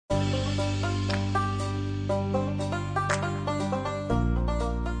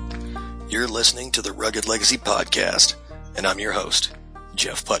You're listening to the Rugged Legacy Podcast, and I'm your host,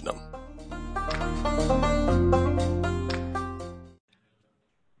 Jeff Putnam.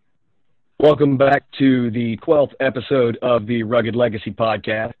 Welcome back to the 12th episode of the Rugged Legacy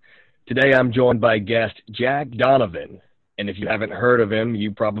Podcast. Today I'm joined by guest Jack Donovan, and if you haven't heard of him,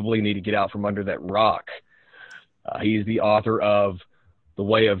 you probably need to get out from under that rock. He's the author of The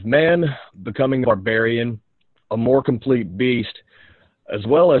Way of Man, Becoming a Barbarian, A More Complete Beast, as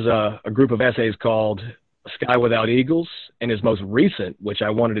well as a group of essays called Sky Without Eagles, and his most recent, which I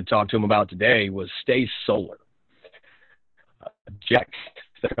wanted to talk to him about today, was Stay Solar. Jack,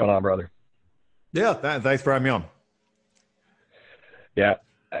 what's going on, brother? Yeah, thanks for having me on. Yeah,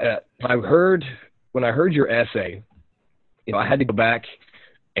 when I heard your essay, I had to go back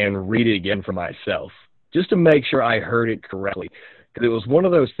and read it again for myself, just to make sure I heard it correctly, because it was one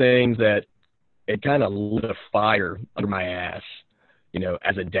of those things that it kind of lit a fire under my ass.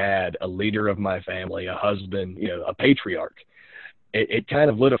 As a dad, a leader of my family, a husband, a patriarch, it kind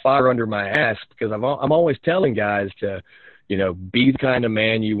of lit a fire under my ass, because I'm always telling guys to, be the kind of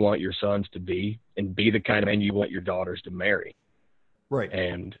man you want your sons to be, and be the kind of man you want your daughters to marry. Right.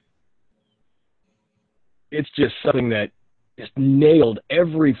 And it's just something that just nailed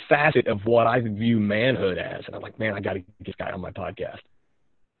every facet of what I view manhood as. And I'm like, man, I got to get this guy on my podcast.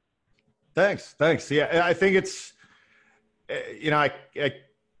 Thanks. Yeah, I think it's, I've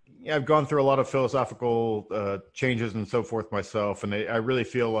gone through a lot of philosophical changes and so forth myself, and I really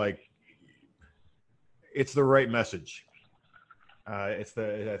feel like it's the right message. I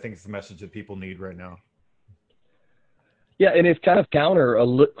think it's the message that people need right now. Yeah, and it's kind of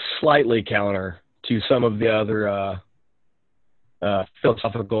slightly counter to some of the other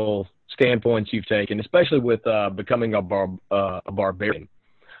philosophical standpoints you've taken, especially with becoming a barbarian.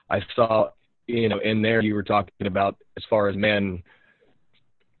 I saw, in there you were talking about, as far as men,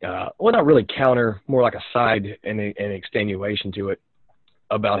 well, not really counter, more like a side and extenuation to it,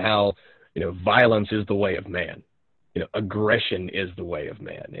 about how, violence is the way of man. Aggression is the way of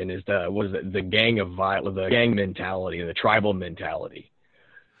man, and the gang mentality and the tribal mentality,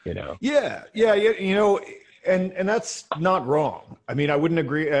 Yeah. And that's not wrong. I mean, I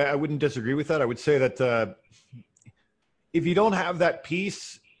wouldn't disagree with that. I would say that if you don't have that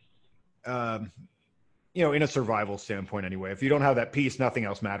peace, in a survival standpoint anyway, if you don't have that peace, nothing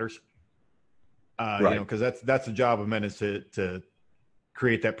else matters. Right. Because that's the job of men, is to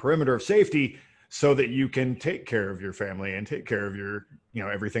create that perimeter of safety, so that you can take care of your family and take care of your,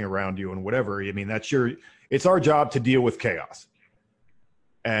 everything around you and whatever. I mean, it's our job to deal with chaos.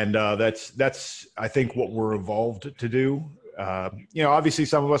 And that's, I think, what we're evolved to do. Obviously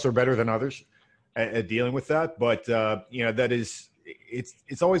some of us are better than others at dealing with that, but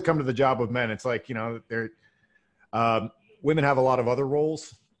it's always come to the job of men. It's like, women have a lot of other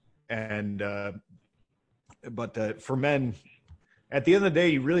roles, and, but for men, at the end of the day,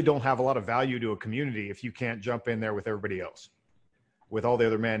 you really don't have a lot of value to a community if you can't jump in there with everybody else, with all the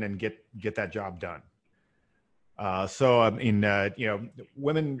other men, and get that job done. So, I mean,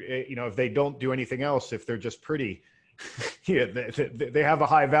 women, if they don't do anything else, if they're just pretty, they have a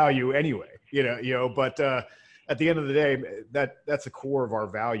high value anyway, but at the end of the day, that's the core of our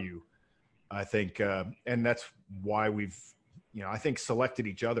value, I think. And that's why we've, I think, selected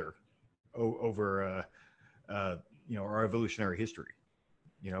each other over, our evolutionary history.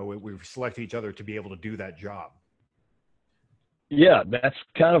 We've selected each other to be able to do that job. Yeah, that's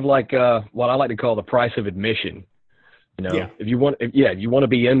kind of like what I like to call the price of admission. Yeah. If you want to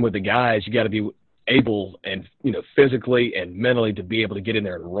be in with the guys, you got to be able and physically and mentally to be able to get in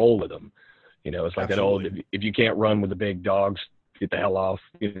there and roll with them. It's like Absolutely. that old, if you can't run with the big dogs, get the hell off.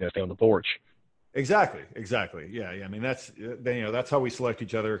 Stay on the porch. Exactly. Yeah. I mean, that's how we select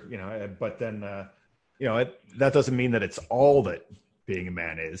each other. But then that doesn't mean that it's all that being a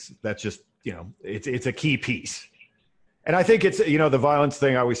man is. That's just it's a key piece. And I think it's the violence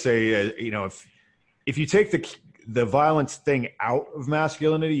thing. I always say if you take the violence thing out of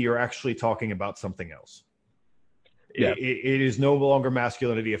masculinity, you're actually talking about something else. Yeah. It is no longer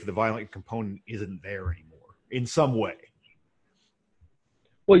masculinity if the violent component isn't there anymore in some way.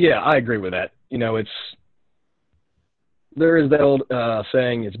 Well, yeah, I agree with that. There is that old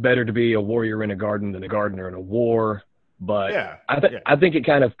saying, it's better to be a warrior in a garden than a gardener in a war. But yeah. I think it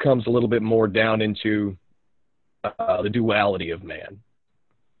kind of comes a little bit more down into the duality of man.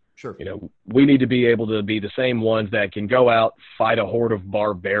 Sure. We need to be able to be the same ones that can go out, fight a horde of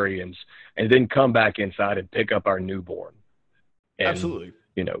barbarians, and then come back inside and pick up our newborn. And, absolutely.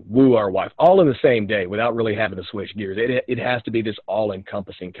 Woo our wife, all in the same day without really having to switch gears. It has to be this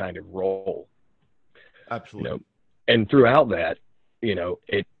all-encompassing kind of role. Absolutely. And throughout that,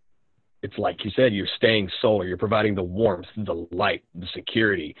 it it's like you said, you're staying solar. You're providing the warmth, the light, the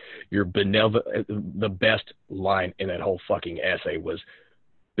security. You're benevolent. The best line in that whole fucking essay was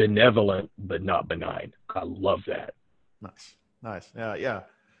benevolent but not benign. I love that. Nice.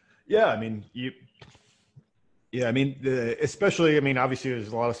 Yeah. I mean, especially, I mean, obviously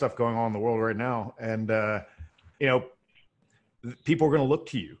there's a lot of stuff going on in the world right now, and you know, people are going to look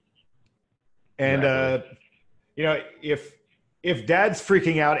to you, and Exactly. you know, if dad's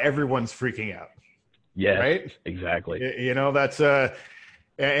freaking out, everyone's freaking out. Yes, Right. exactly. You know, that's and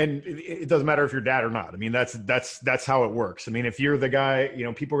it doesn't matter if you're dad or not. I mean, that's how it works. I mean, if you're the guy, you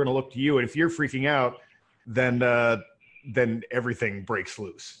know, people are going to look to you, and if you're freaking out, then everything breaks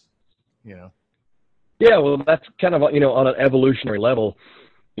loose. You know. Yeah, well, that's kind of, on an evolutionary level,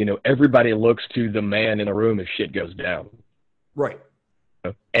 everybody looks to the man in a room if shit goes down. Right.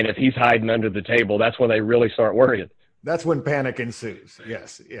 And if he's hiding under the table, that's when they really start worrying. That's when panic ensues.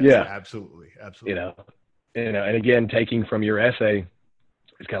 Yes, Yeah. absolutely. And again, taking from your essay,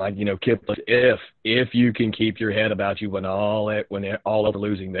 it's kind of like, Kipling, if you can keep your head about you when all are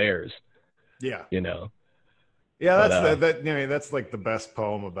losing theirs. Yeah. Yeah, that's like the best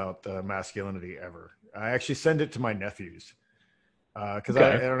poem about masculinity ever. I actually send it to my nephews because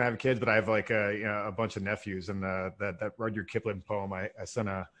I don't have kids, but I have like a bunch of nephews, and that Rudyard Kipling poem, I sent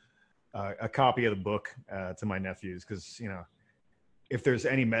a copy of the book to my nephews because if there's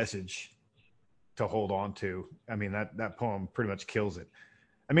any message to hold on to, I mean that poem pretty much kills it.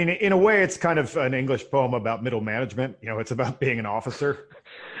 I mean, in a way, it's kind of an English poem about middle management. It's about being an officer.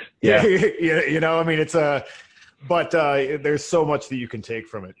 Yeah. I mean, it's but there's so much that you can take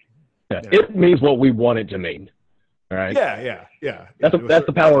from it. Yeah. It means what we want it to mean. All right. Yeah. That's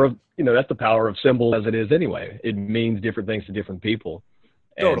the power of that's the power of symbol as it is anyway. It means different things to different people,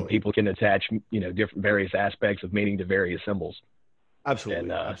 and totally. People can attach different various aspects of meaning to various symbols.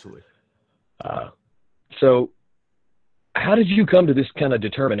 Absolutely, absolutely. So, how did you come to this kind of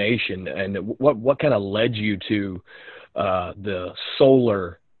determination, and what kind of led you to the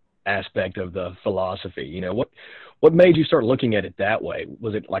solar aspect of the philosophy? What made you start looking at it that way?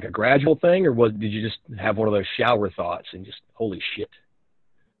 Was it like a gradual thing, or did you just have one of those shower thoughts and just holy shit?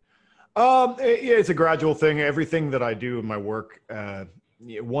 It's a gradual thing. Everything that I do in my work,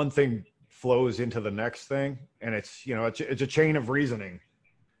 one thing flows into the next thing, and it's a chain of reasoning.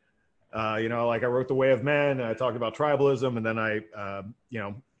 Like I wrote The Way of Men, and I talked about tribalism, and then I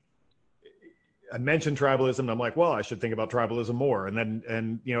mentioned tribalism, and I'm like, well, I should think about tribalism more, and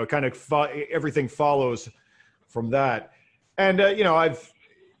then it kind of everything follows from that. And I'm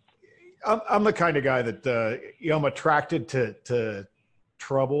the kind of guy that I'm attracted to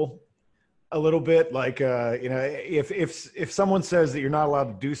trouble a little bit. Like if someone says that you're not allowed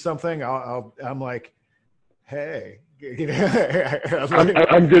to do something, I'm like, hey.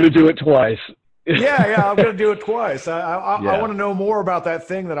 I'm going to do it twice. yeah, I'm going to do it twice. I want to know more about that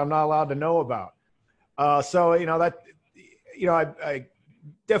thing that I'm not allowed to know about. So I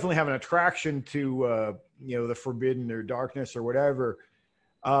definitely have an attraction to the forbidden or darkness or whatever.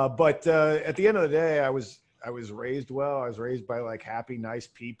 But at the end of the day, I was raised well. I was raised by like happy, nice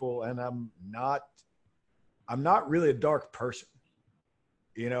people, and I'm not really a dark person.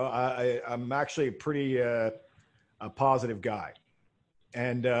 I'm actually a pretty a positive guy,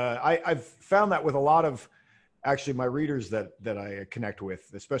 and I've found that with a lot of actually my readers that I connect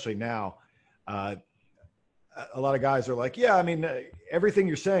with, especially now. A lot of guys are like, yeah, I mean, everything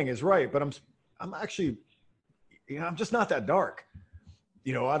you're saying is right, but I'm actually, I'm just not that dark.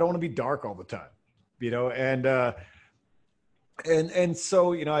 I don't want to be dark all the time, and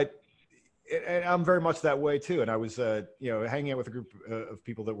so, I'm very much that way too. And I was, hanging out with a group of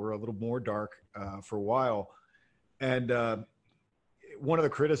people that were a little more dark for a while. And one of the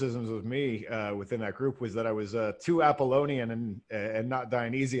criticisms of me within that group was that I was too Apollonian and not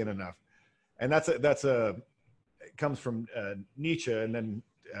Dionysian enough. And it comes from Nietzsche, and then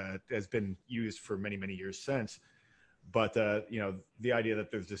has been used for many, many years since. But the idea that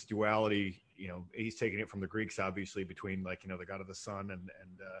there's this duality, he's taking it from the Greeks, obviously, between like the god of the sun and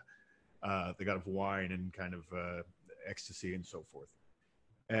the god of wine and kind of ecstasy and so forth.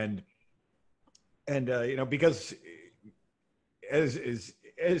 And because as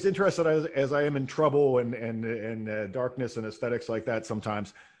interested as I am in trouble and darkness and aesthetics like that,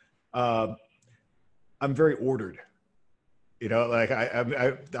 sometimes I'm very ordered. Like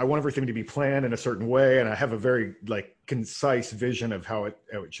I want everything to be planned in a certain way, and I have a very like concise vision of how it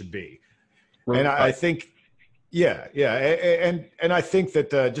should be. Right. And I think, yeah, and I think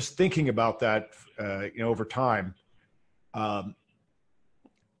that just thinking about that, over time,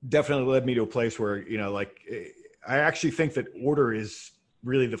 definitely led me to a place where like I actually think that order is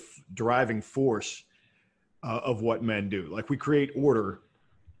really the driving force of what men do. Like we create order,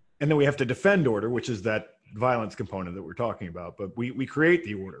 and then we have to defend order, which is that violence component that we're talking about. But we create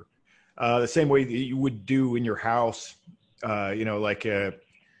the order the same way that you would do in your house.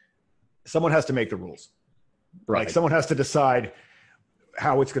 Someone has to make the rules. Right. Like someone has to decide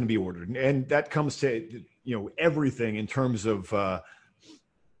how it's going to be ordered. And that comes to, everything in terms of,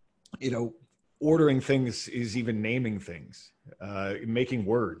 ordering things is even naming things, making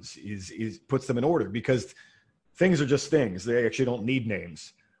words is puts them in order, because things are just things. They actually don't need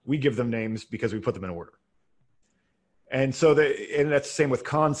names. We give them names because we put them in order. And so that's the same with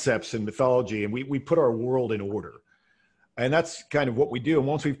concepts and mythology. And we put our world in order. And that's kind of what we do. And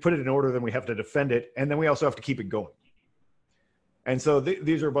once we've put it in order, then we have to defend it. And then we also have to keep it going. And so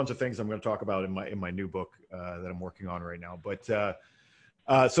these are a bunch of things I'm going to talk about in my new book that I'm working on right now. But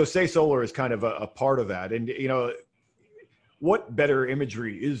so Say Solar is kind of a part of that. And, what better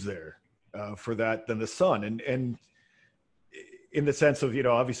imagery is there for that than the sun? And in the sense of,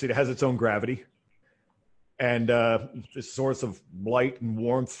 obviously it has its own gravity and the source of light and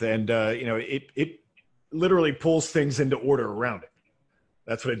warmth. And, it literally pulls things into order around it.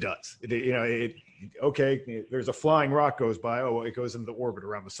 That's what it does. Okay, there's a flying rock goes by. Oh, well, it goes into the orbit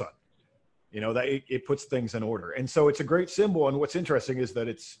around the sun. That it puts things in order. And so it's a great symbol. And what's interesting is that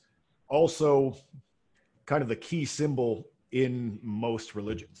it's also kind of the key symbol in most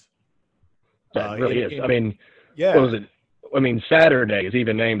religions. That really is. Yeah. What was it? Saturday is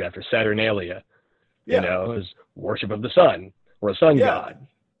even named after Saturnalia. Yeah. Is worship of the sun, or a sun god.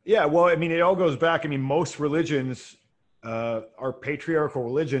 Yeah. Well, it all goes back. Most religions are patriarchal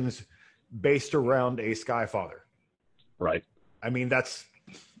religions based around a sky father. Right. That's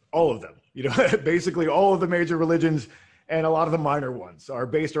all of them. Basically all of the major religions and a lot of the minor ones are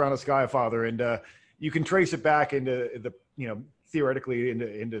based around a sky father. And you can trace it back into the, theoretically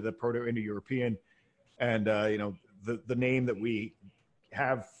into the Proto-Indo-European and, the name that we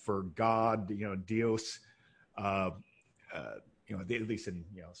have for God, Dios, at least in,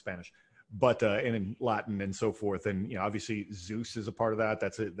 Spanish, but and in Latin and so forth. And, obviously Zeus is a part of that.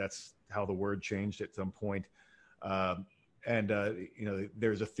 That's how the word changed at some point.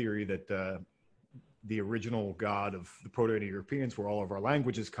 There's a theory that the original god of the Proto-Indo-Europeans, where all of our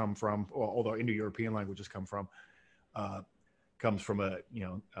languages come from, or all the Indo-European languages come from, comes from a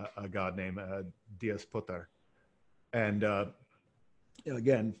god named Dios Potar. And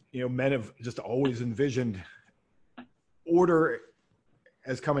again, men have just always envisioned order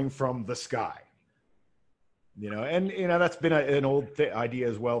as coming from the sky. That's been an old idea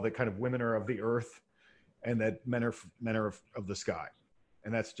as well, that kind of women are of the earth and that men are of the sky.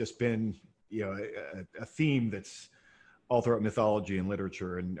 And that's just been, a theme that's all throughout mythology and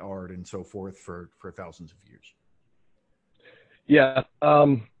literature and art and so forth for thousands of years. Yeah.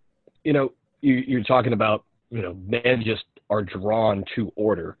 You're talking about, men just are drawn to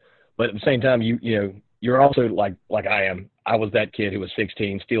order, but at the same time, you're also like I am. I was that kid who was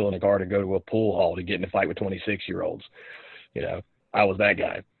 16, stealing a car to go to a pool hall to get in a fight with 26-year-olds. I was that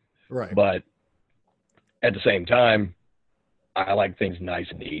guy. Right. But at the same time, I like things nice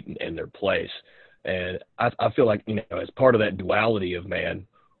and neat and in their place. And I feel like, as part of that duality of man,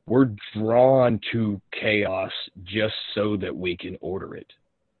 we're drawn to chaos just so that we can order it.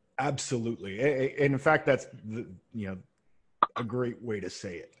 Absolutely. And in fact, that's a great way to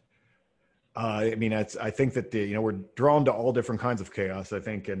say it. I think that we're drawn to all different kinds of chaos, I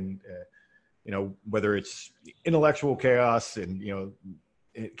think. And, whether it's intellectual chaos and,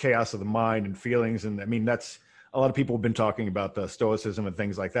 chaos of the mind and feelings. And that's a lot of people have been talking about the stoicism and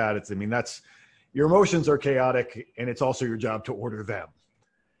things like that. That's your emotions are chaotic, and it's also your job to order them.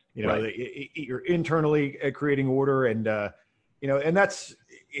 Right. You're internally creating order, and and that's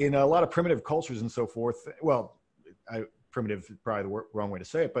in a lot of primitive cultures and so forth. Well, primitive is probably the wrong way to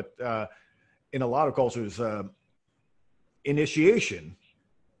say it, but in a lot of cultures, initiation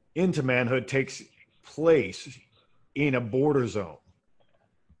into manhood takes place in a border zone.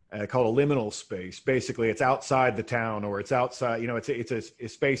 Called a liminal space. Basically, it's outside the town, or it's outside. It's a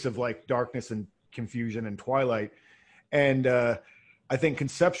space of like darkness and confusion and twilight. And I think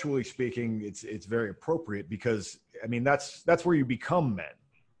conceptually speaking, it's very appropriate, because that's where you become men.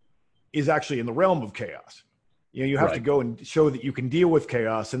 Is actually in the realm of chaos. You have Right. to go and show that you can deal with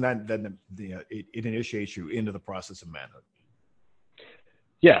chaos, and then it initiates you into the process of manhood.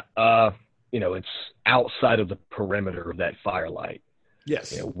 Yeah. It's outside of the perimeter of that firelight.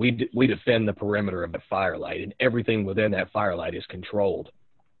 Yes. We defend the perimeter of the firelight, and everything within that firelight is controlled.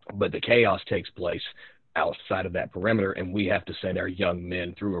 But the chaos takes place outside of that perimeter, and we have to send our young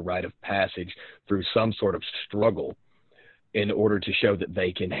men through a rite of passage, through some sort of struggle in order to show that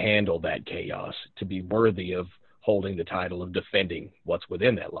they can handle that chaos, to be worthy of holding the title of defending what's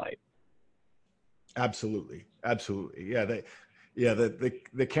within that light. Absolutely. Absolutely. Yeah.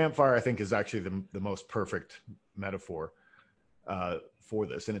 The campfire, I think, is actually the most perfect metaphor for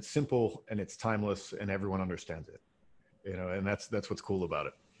this. And it's simple and it's timeless and everyone understands it, and that's what's cool about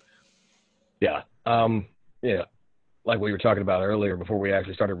it. Yeah. Yeah. Like we were talking about earlier before we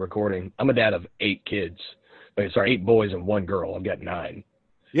actually started recording, I'm a dad of 8 kids. Sorry, 8 boys and 1 girl. I've got 9.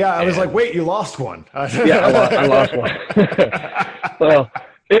 Yeah, I was like, wait, you lost one. Yeah, I lost one. Well,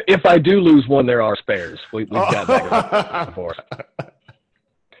 if I do lose one, there are spares. We've got that before.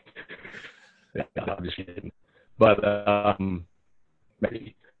 Yeah, I'm just kidding. But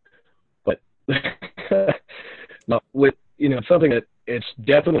maybe. But with something that it's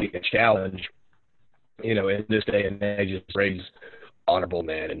definitely a challenge. In this day and age, is to raise honorable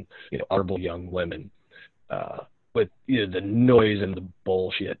men and honorable young women. With the noise and the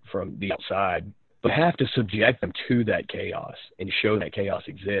bullshit from the outside, but have to subject them to that chaos and show that chaos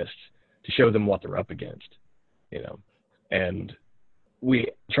exists, to show them what they're up against, and we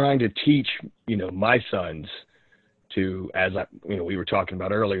trying to teach, my sons to, as we were talking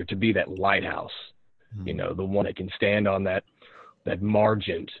about earlier, to be that lighthouse, the one that can stand on that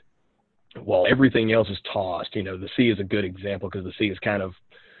margin while everything else is tossed. The sea is a good example, because the sea is kind of,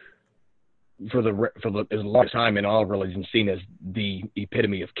 for the as long time in all religions, seen as the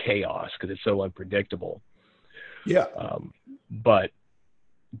epitome of chaos, because it's so unpredictable. Yeah. But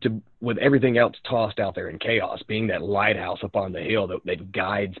with everything else tossed out there in chaos, being that lighthouse up on the hill that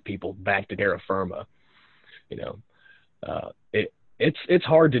guides people back to terra firma, it's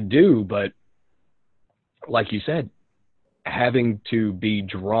hard to do, but like you said, having to be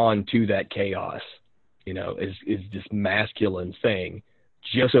drawn to that chaos, is this masculine thing,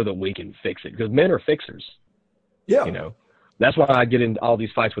 just so that we can fix it, because men are fixers. Yeah. That's why I get into all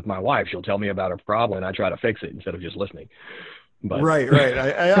these fights with my wife. She'll tell me about her problem and I try to fix it instead of just listening. But right.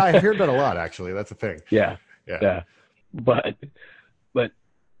 I hear that a lot, actually. That's the thing. Yeah. But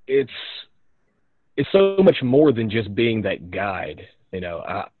it's so much more than just being that guide.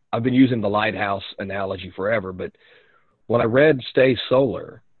 I've been using the lighthouse analogy forever, but when I read Stay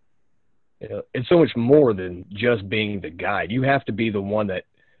Solar, it's so much more than just being the guide. You have to be the one that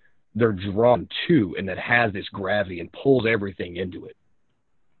they're drawn to and that has this gravity and pulls everything into it.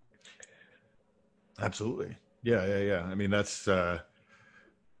 Absolutely. Yeah. I mean, that's, and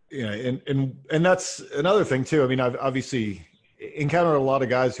that's another thing too. I mean, I've obviously encountered a lot of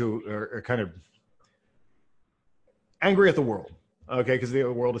guys who are kind of angry at the world. Okay. Because the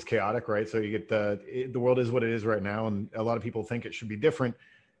world is chaotic, right? So you get the world is what it is right now. And a lot of people think it should be different.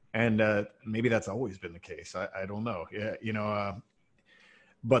 And maybe that's always been the case. I don't know. Yeah,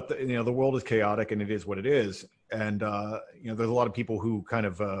 but the world is chaotic and it is what it is. And there's a lot of people who kind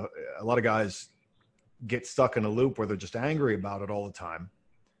of a lot of guys get stuck in a loop where they're just angry about it all the time.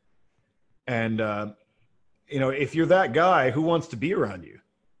 And if you're that guy, who wants to be around you?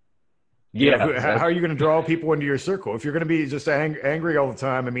 Yeah. How are you going to draw people into your circle if you're going to be just angry all the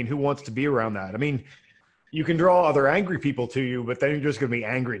time? I mean, who wants to be around that? I mean, you can draw other angry people to you, but then you're just going to be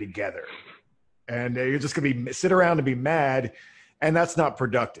angry together. And you're just going to sit around and be mad. And that's not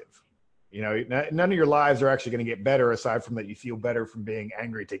productive. None of your lives are actually going to get better, aside from that you feel better from being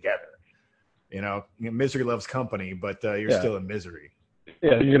angry together. Misery loves company, but you're still in misery.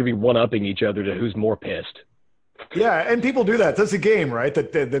 Yeah, you're going to be one-upping each other to who's more pissed. Yeah, and people do that. That's a game, right?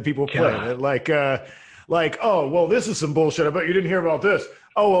 That people play. Like, oh, well, this is some bullshit. I bet you didn't hear about this.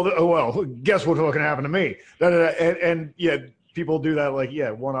 Oh, well, guess what's going to happen to me? And yeah, people do that. Like, yeah,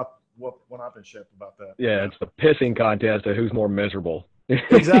 one up and shit about that. Yeah, it's a pissing contest of who's more miserable.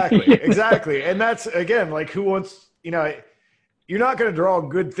 Exactly. And that's, again, like, who wants, you're not going to draw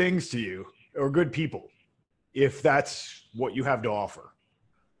good things to you or good people if that's what you have to offer.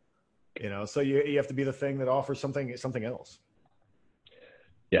 So you have to be the thing that offers something else.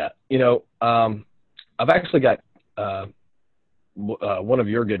 Yeah. I've actually got one of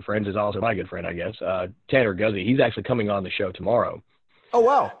your good friends is also my good friend, I guess, Tanner Guzzi. He's actually coming on the show tomorrow. Oh,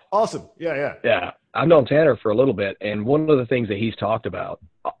 wow. Awesome. Yeah. Yeah. I've known Tanner for a little bit, and one of the things that he's talked about,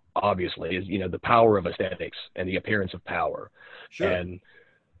 obviously, is, the power of aesthetics and the appearance of power. Sure. And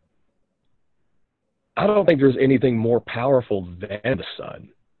I don't think there's anything more powerful than the sun.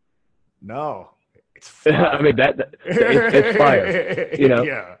 No. It's fire. I mean, it's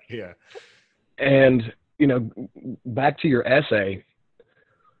fire, Yeah. And, back to your essay,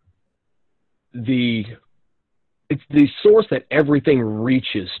 it's the source that everything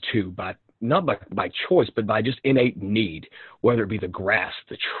reaches to, not by choice, but by just innate need, whether it be the grass,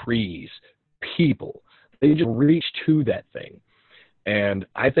 the trees, people, they just reach to that thing. And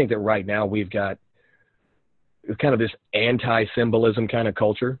I think that right now we've got kind of this anti-symbolism kind of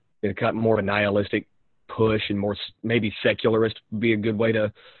culture. It's got more of a nihilistic push, and more maybe secularist would be a good way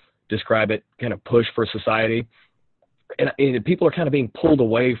to describe it, kind of push for society. And people are kind of being pulled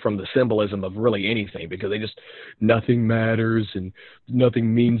away from the symbolism of really anything, because they just, nothing matters and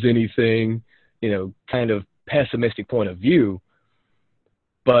nothing means anything, kind of pessimistic point of view.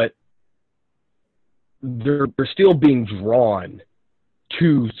 But they're still being drawn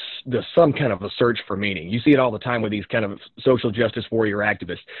to some kind of a search for meaning. You see it all the time with these kind of social justice warrior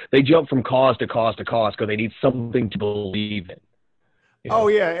activists. They jump from cause to cause to cause because they need something to believe in. Oh,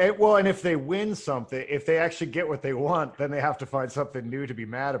 yeah. Well, and if they win something, if they actually get what they want, then they have to find something new to be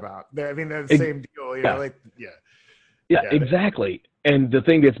mad about. I mean, they're the same deal. Yeah, exactly. And the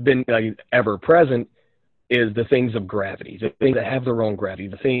thing that's been ever present is the things of gravity, the things that have their own gravity,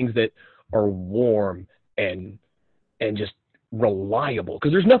 the things that are warm and just reliable,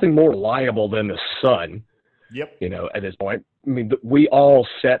 because there's nothing more reliable than the sun. Yep. At this point, I mean, we all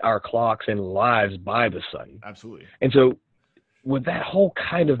set our clocks and lives by the sun. Absolutely. And so with that whole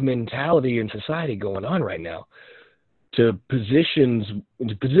kind of mentality in society going on right now, to position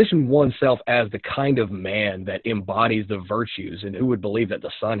oneself as the kind of man that embodies the virtues, and who would believe that the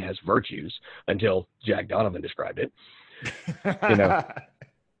sun has virtues until Jack Donovan described it.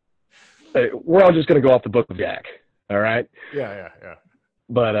 We're all just going to go off the book of Jack. All right. Yeah.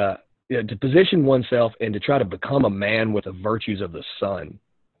 But to position oneself and to try to become a man with the virtues of the sun,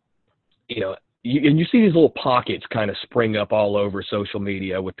 and you see these little pockets kind of spring up all over social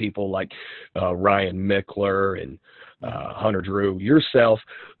media with people like Ryan Mickler and Hunter Drew, yourself.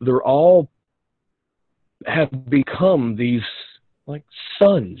 They're all have become these like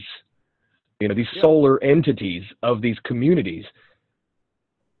suns, these solar entities of these communities.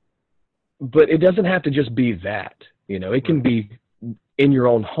 But it doesn't have to just be that. It can be in your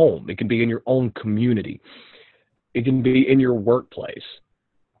own home. It can be in your own community. It can be in your workplace.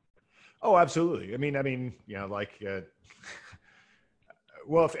 Oh, absolutely. I mean,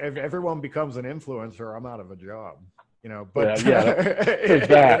 well, if everyone becomes an influencer, I'm out of a job, but there's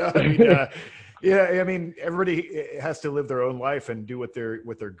that. I mean, everybody has to live their own life and do what they're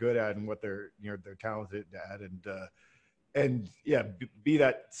good at and what they're talented at, and be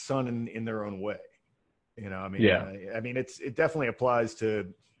that sun in their own way. I mean, it definitely applies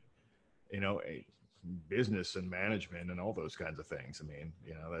to, business and management and all those kinds of things. I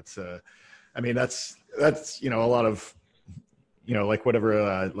mean, that's a lot of, like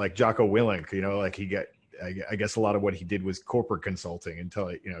whatever, like Jocko Willink, like I guess a lot of what he did was corporate consulting and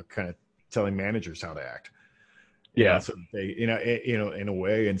kind of telling managers how to act. Yeah. So they, in a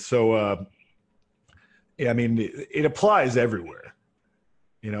way. And so, I mean, it applies everywhere.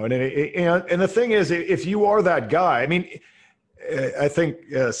 And and the thing is, if you are that guy, I mean, I think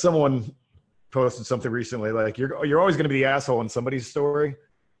someone posted something recently, like you're always going to be the asshole in somebody's story,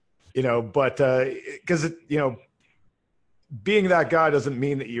 but because being that guy doesn't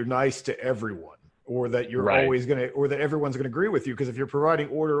mean that you're nice to everyone, or that you're always or that everyone's going to agree with you. Because if you're providing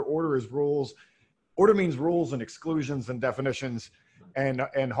order is rules. Order means rules and exclusions and definitions and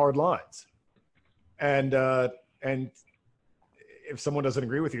hard lines. And if someone doesn't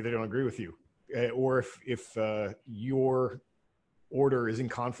agree with you, they don't agree with you. Or if your order is in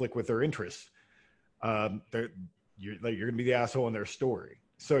conflict with their interests, you're going to be the asshole in their story.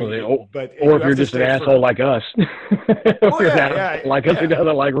 So, or if you're just an asshole like us, like us who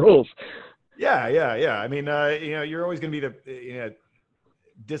doesn't like rules. Yeah. I mean, you're always going to be the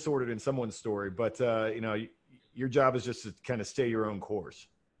disordered in someone's story, but your job is just to kind of stay your own course,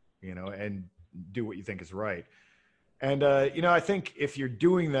 and do what you think is right. And I think if you're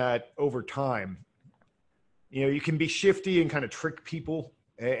doing that over time, you can be shifty and kind of trick people,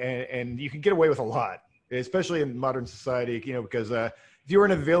 and you can get away with a lot, especially in modern society, because if you're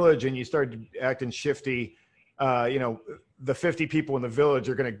in a village and you start acting shifty, the 50 people in the village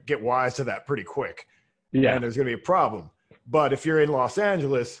are going to get wise to that pretty quick. Yeah. And there's going to be a problem. But if you're in Los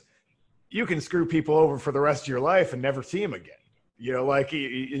Angeles, you can screw people over for the rest of your life and never see them again. Like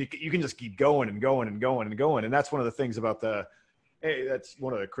you can just keep going and going and going and going. And that's one of the things about that's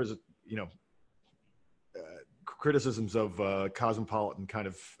one of the, criticisms of cosmopolitan kind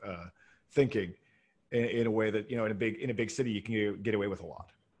of thinking in a way that, in a big city, you can get away with a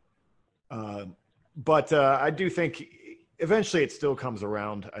lot. But I do think eventually it still comes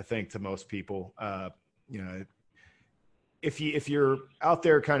around, I think, to most people. If you're out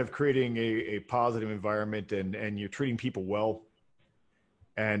there kind of creating a positive environment and you're treating people well,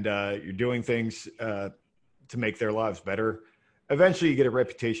 and you're doing things to make their lives better, eventually you get a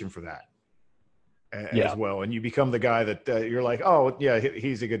reputation for that. as well. And you become the guy that you're like, oh yeah,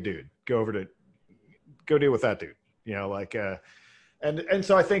 he's a good dude. Go deal with that dude. And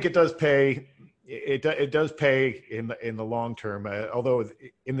so I think it does pay. It does pay in the long term. Although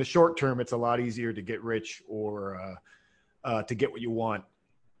in the short term, it's a lot easier to get rich or to get what you want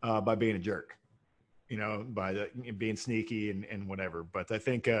by being a jerk. By being sneaky and whatever. But I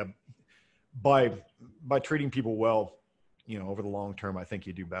think by treating people well, over the long term, I think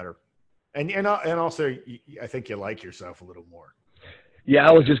you do better. And also, I think you like yourself a little more. Yeah,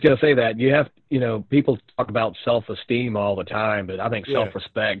 I was just going to say that. You have, people talk about self-esteem all the time, but I think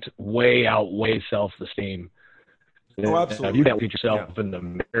self-respect way outweighs self-esteem. Oh, absolutely. If you can't look at yourself in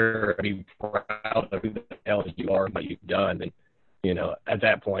the mirror and be proud of who the hell you are and what you've done, then, at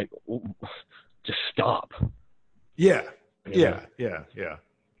that point, just stop. Yeah. Yeah.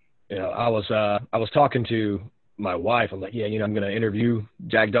 I was talking to my wife. I'm like, I'm going to interview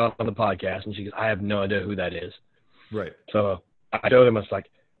Jack Donovan on the podcast. And she goes, I have no idea who that is. Right. So I told him, I was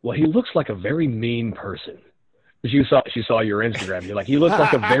like, well, he looks like a very mean person. She saw your Instagram. You're like, he looks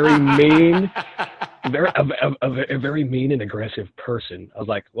like a very mean, a very mean and aggressive person. I was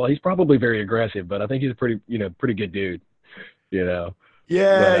like, well, he's probably very aggressive, but I think he's a pretty good dude, Yeah.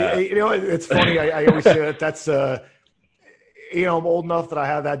 But, it's funny. I always say that that's, I'm old enough that I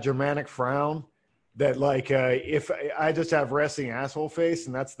have that Germanic frown that if I just have resting asshole face,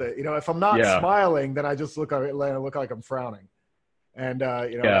 and that's if I'm not smiling, then I just look like I'm frowning. And,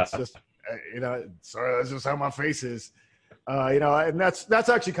 that's just, sorry, that's just how my face is, and that's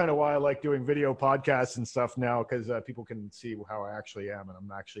actually kind of why I like doing video podcasts and stuff now. Cause people can see how I actually am. And I'm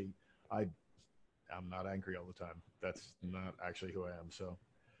not angry all the time. That's not actually who I am. So.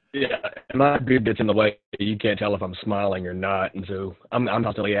 Yeah. My beard gets in the way. You can't tell if I'm smiling or not. And so I'm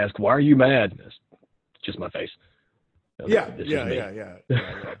constantly asked, why are you mad? It's just my face. Yeah.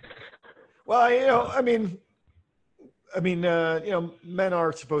 Well, men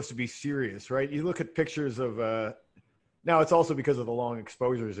are supposed to be serious, right? You look at pictures of, now it's also because of the long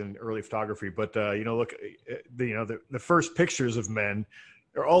exposures in early photography, but look, the first pictures of men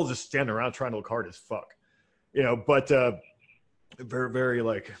are all just standing around trying to look hard as fuck, but very, very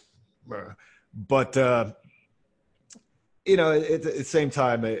but at the same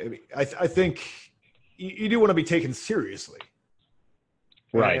time, I think you do want to be taken seriously,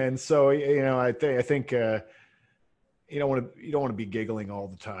 right? And so I think. You don't want to be giggling all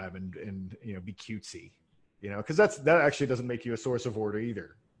the time and be cutesy, because that actually doesn't make you a source of order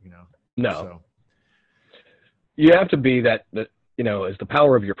either, No. So. You have to be that is the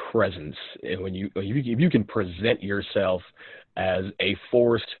power of your presence. And if you can present yourself as a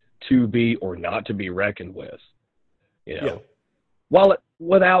force to be or not to be reckoned with, while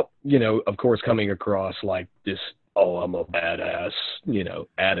without, of course, coming across like this, oh, I'm a badass,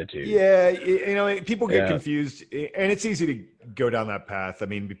 attitude. Yeah, people get confused, and it's easy to go down that path. I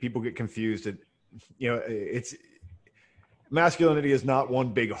mean, people get confused. It's masculinity is not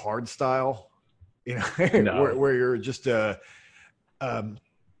one big hard style, No. where you're just and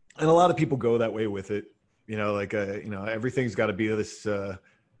a lot of people go that way with it. Everything's got to be this. Like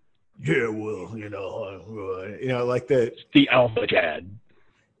the alpha Chad.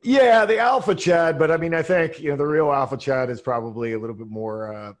 Yeah, the alpha Chad, but I mean, I think the real alpha Chad is probably a little bit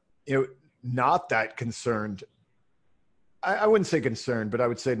more, not that concerned. I wouldn't say concerned, but I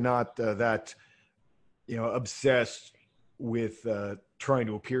would say not that, obsessed with trying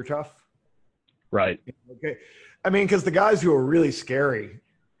to appear tough. Right. Okay. I mean, because the guys who are really scary,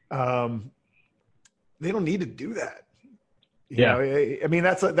 they don't need to do that. You know, I mean,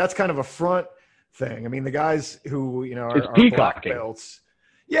 that's kind of a front thing. I mean, the guys who are black belts.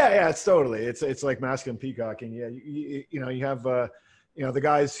 Yeah, it's totally. It's like masculine peacocking. Yeah, you have the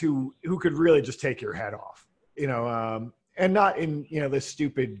guys who could really just take your head off. And not in this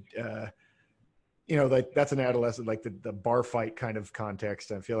stupid. Like that's an adolescent, like the bar fight kind of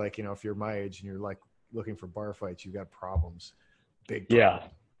context. I feel like if you're my age and you're like looking for bar fights, you got problems. Big problem. Yeah,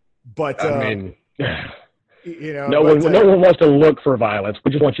 but I mean. No one wants to look for violence. We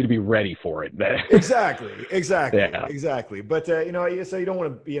just want you to be ready for it. Exactly. Yeah. Exactly. But so you don't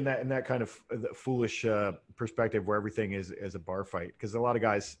want to be in that kind of foolish perspective where everything is a bar fight, because a lot of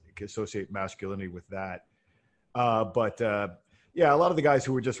guys associate masculinity with that. But a lot of the guys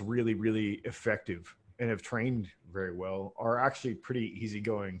who are just really, really effective and have trained very well are actually pretty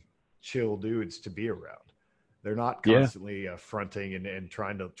easygoing, chill dudes to be around. They're not constantly fronting and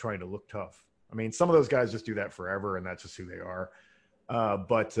trying to look tough. I mean, some of those guys just do that forever, and that's just who they are.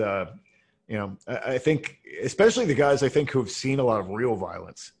 But I think, especially the guys who have seen a lot of real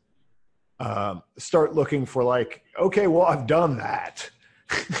violence, start looking for like, okay, well, I've done that.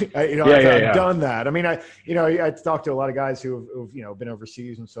 I've done that. I mean, I talked to a lot of guys who've been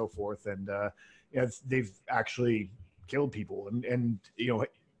overseas and so forth, and they've actually killed people and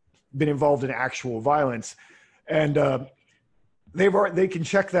been involved in actual violence, and they can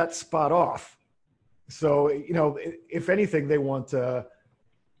check that spot off. So if anything, they're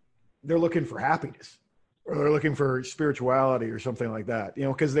looking for happiness, or they're looking for spirituality or something like that.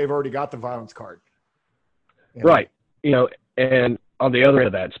 Because they've already got the violence card. Right. And on the other end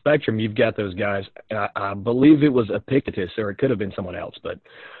of that spectrum, you've got those guys, and I believe it was Epictetus, or it could have been someone else, but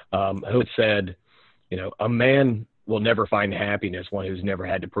who had said, a man will never find happiness, one who's never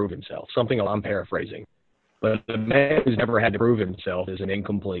had to prove himself. Something I'm paraphrasing. But the man who's never had to prove himself is an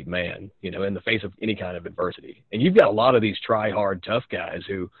incomplete man, in the face of any kind of adversity. And you've got a lot of these try-hard, tough guys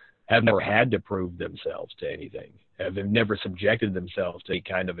who have never had to prove themselves to anything, have never subjected themselves to any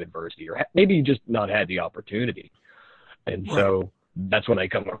kind of adversity, or maybe just not had the opportunity. And so that's when they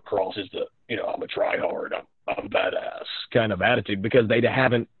come across as I'm a try-hard, I'm badass kind of attitude, because they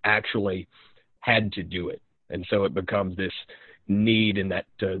haven't actually had to do it. And so it becomes this need in that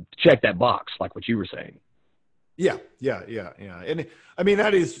to check that box, like what you were saying. Yeah. And I mean,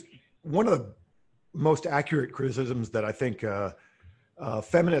 that is one of the most accurate criticisms that I think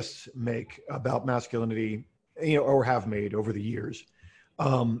feminists make about masculinity, or have made over the years,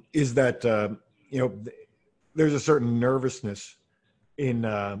 is that, there's a certain nervousness in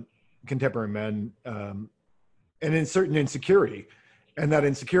contemporary men, and in certain insecurity. And that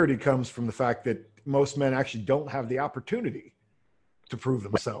insecurity comes from the fact that most men actually don't have the opportunity to prove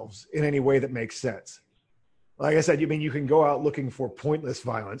themselves in any way that makes sense. Like I said, you can go out looking for pointless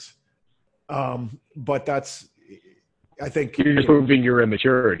violence, but I think you're just proving your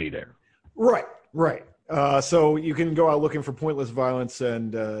immaturity there. Right. So you can go out looking for pointless violence,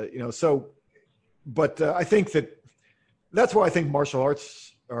 and but I think that's why I think martial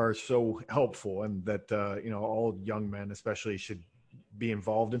arts are so helpful, and that all young men especially should be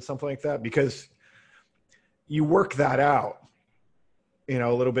involved in something like that, because you work that out. A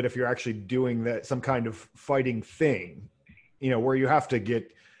little bit if you're actually doing that, some kind of fighting thing, where you have to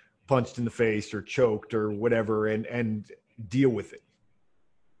get punched in the face or choked or whatever, and deal with it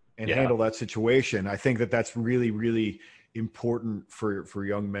and handle that situation. I think that's really, really important for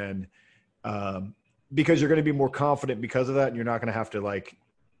young men, because you're going to be more confident because of that. And you're not going to have to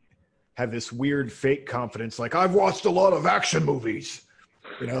have this weird fake confidence. Like, I've watched a lot of action movies,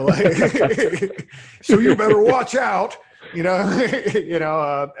 so you better watch out.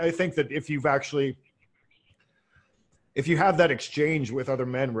 I think that if you have that exchange with other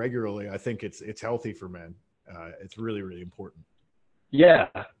men regularly, I think it's healthy for men. It's really, really important. Yeah.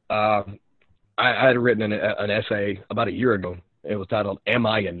 I had written an essay about a year ago. It was titled, "Am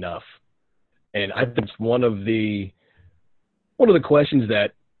I Enough?" And I think it's one of the questions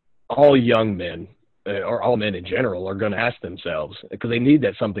that all young men, or all men in general, are going to ask themselves, because they need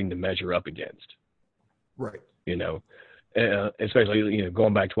that something to measure up against. Right. Especially,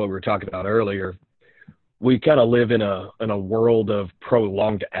 going back to what we were talking about earlier, we kind of live in a world of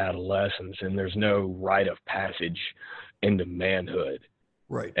prolonged adolescence, and there's no rite of passage into manhood.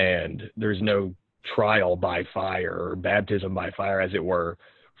 Right. And there's no trial by fire, or baptism by fire, as it were,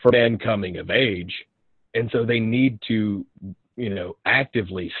 for men coming of age. And so they need to,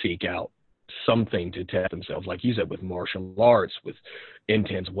 actively seek out something to test themselves, like you said, with martial arts, with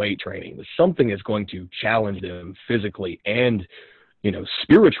intense weight training, with something that's going to challenge them physically and,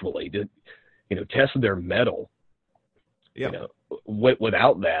 spiritually, to, test their mettle. Yeah.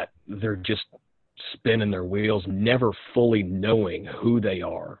 Without that, they're just spinning their wheels, never fully knowing who they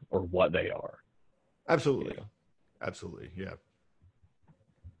are or what they are. Absolutely. Absolutely. Yeah.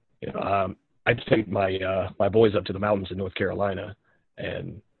 I take my boys up to the mountains in North Carolina,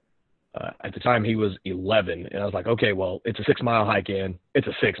 and at the time he was 11, and I was like, okay, well, it's a 6-mile hike in, it's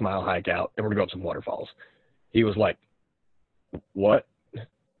a 6-mile hike out, and we're gonna go up some waterfalls. He was like, what?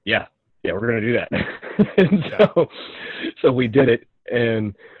 Yeah, we're gonna do that. And so we did it,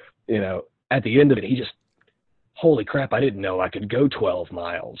 and at the end of it, he just, holy crap, I didn't know I could go 12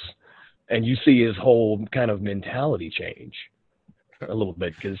 miles. And you see his whole kind of mentality change a little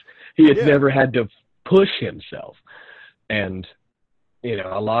bit, because he had never had to push himself. And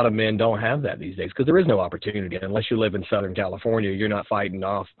a lot of men don't have that these days, because there is no opportunity. Unless you live in Southern California, you're not fighting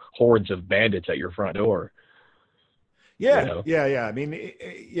off hordes of bandits at your front door. Yeah. I mean,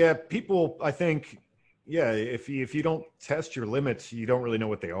 people, I think, if you don't test your limits, you don't really know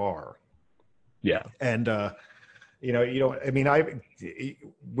what they are. Yeah. And, you don't, I mean,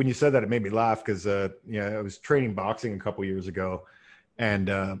 when you said that, it made me laugh, because, I was training boxing a couple years ago, and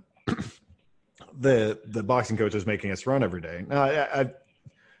the boxing coach was making us run every day. Now,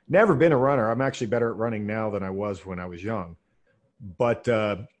 Never been a runner. I'm actually better at running now than I was when I was young. But,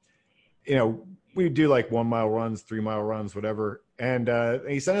 you know, we do like 1 mile runs, 3 mile runs, whatever. And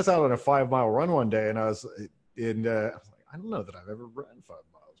he sent us out on a 5 mile run one day. And I was like, I don't know that I've ever run 5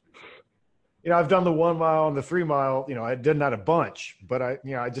 miles before. You know, I've done the 1 mile and the 3 mile, you know, I'd done that a bunch, but I'd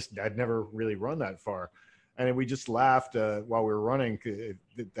never really run that far. And we just laughed while we were running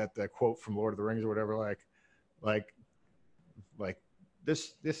that quote from Lord of the Rings or whatever, like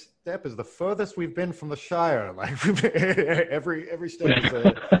this step is the furthest we've been from the Shire. Like every step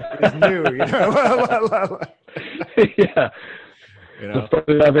is new, you know. Yeah, You know, the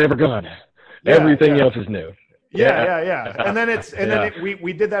furthest I've ever gone. Yeah, Everything yeah. else is new. Yeah. And then Yeah.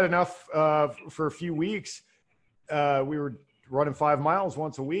 we did that enough for a few weeks. We were running 5 miles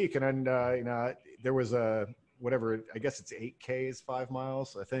once a week, and then you know, there was a whatever, I guess it's 8K is 5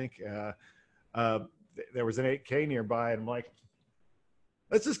 miles, I think. There was an 8K nearby, and I'm like,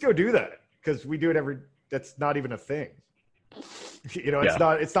 let's just go do that, because we do it that's not even a thing. You know,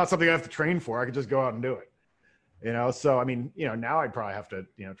 it's not something I have to train for. I could just go out and do it. You know, so I mean, you know, now I'd probably have to,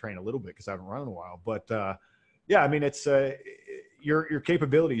 you know, train a little bit because I haven't run in a while. But yeah, I mean, it's your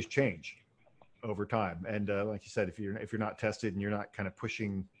capabilities change over time, and like you said, if you're not tested and you're not kind of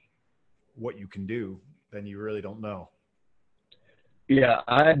pushing what you can do, then you really don't know. Yeah,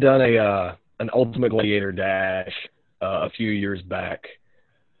 I had done an Ultimate Gladiator dash a few years back,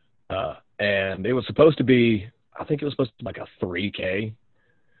 and it was supposed to be, I think it was supposed to be like a 3K.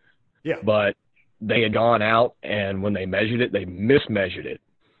 Yeah. But they had gone out, and when they measured it, they mismeasured it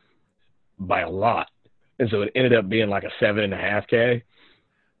by a lot, and so it ended up being like a 7.5K.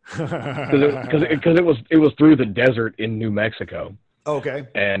 Because it was through the desert in New Mexico. Okay.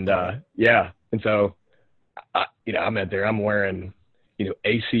 And yeah, and so you know, I'm out there. I'm wearing, you know,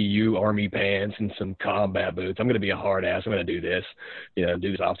 ACU Army pants and some combat boots. I'm going to be a hard ass. I'm going to do this, you know,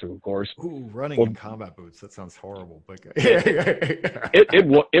 do this obstacle course. Ooh, running in combat boots. That sounds horrible. But it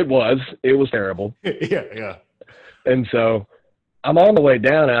was terrible. Yeah. And so I'm on the way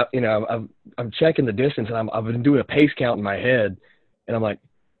down. You know, I'm checking the distance, and I've been doing a pace count in my head, and I'm like,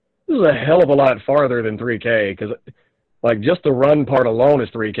 this is a hell of a lot farther than 3K, because like just the run part alone is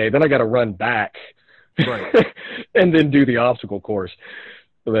 3K. Then I got to run back, right, and then do the obstacle course.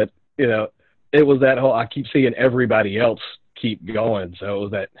 But you know, it was that whole, I keep seeing everybody else keep going, so it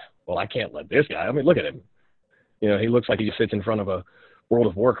was that, well, I can't let this guy. I mean, look at him. You know, he looks like he just sits in front of a World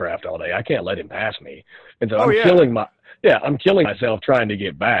of Warcraft all day. I can't let him pass me. And so I'm killing myself trying to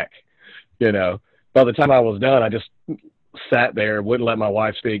get back. You know, by the time I was done, I just sat there, wouldn't let my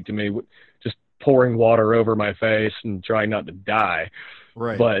wife speak to me, just pouring water over my face and trying not to die.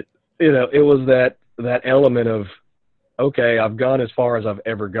 Right. But, you know, it was that element of, okay, I've gone as far as I've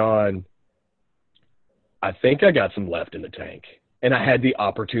ever gone. I think I got some left in the tank, and I had the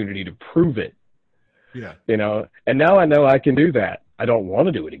opportunity to prove it. Yeah. You know, and now I know I can do that. I don't want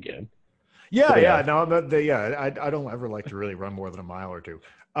to do it again. Yeah. No, I don't ever like to really run more than a mile or two.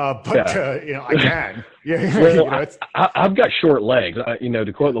 But you know, I can. Yeah. Well, you know, I've got short legs. You know,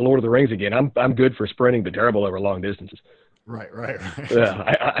 to quote the Lord of the Rings again, I'm good for sprinting, but terrible over long distances. Right.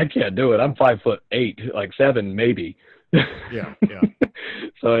 Yeah, I can't do it. I'm 5'8", like 7 maybe. Yeah.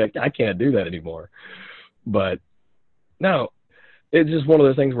 So I can't do that anymore. But no, it's just one of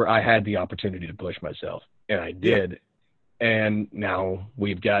those things where I had the opportunity to push myself, and I did. Yeah. And now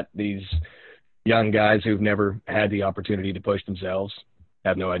we've got these young guys who've never had the opportunity to push themselves,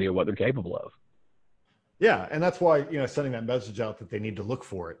 have no idea what they're capable of. Yeah, and that's why, you know, sending that message out that they need to look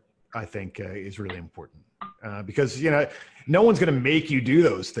for it, I think, is really important, because, you know, no one's going to make you do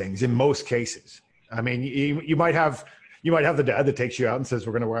those things in most cases. I mean, you might have the dad that takes you out and says,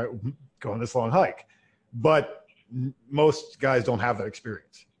 we're going to go on this long hike, but most guys don't have that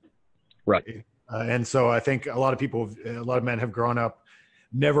experience. Right. And so I think a lot of men have grown up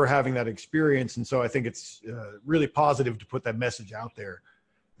never having that experience. And so I think it's really positive to put that message out there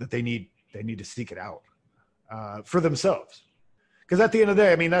that they need to seek it out for themselves. Because at the end of the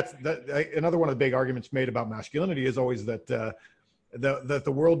day, I mean, that's another one of the big arguments made about masculinity is always that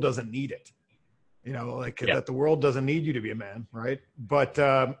the world doesn't need it. You know, like that the world doesn't need you to be a man, right? But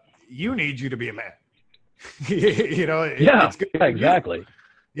you need you to be a man. You know, it's good. Yeah, exactly.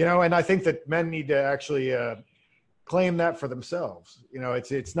 You know, and I think that men need to actually claim that for themselves. You know,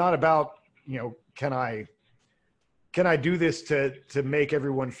 it's not about, you know, can I do this to make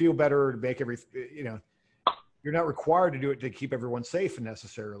everyone feel better, or to make you know, you're not required to do it to keep everyone safe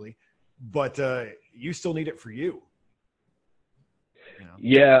necessarily, but you still need it for you. You know?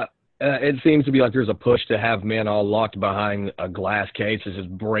 Yeah. It seems to be like there's a push to have men all locked behind a glass case that says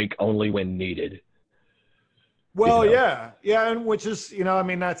break only when needed. you Well, know? yeah, and which is, I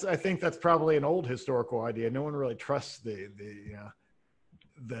mean, I think that's probably an old historical idea. No one really trusts the,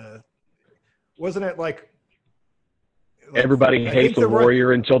 wasn't it like Everybody I hates think the the right.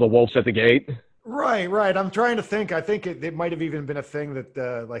 warrior until the wolf's at the gate. Right. I'm trying to think. I think it might have even been a thing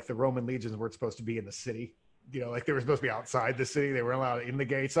that like the Roman legions weren't supposed to be in the city. Like they were supposed to be outside the city. They weren't allowed in the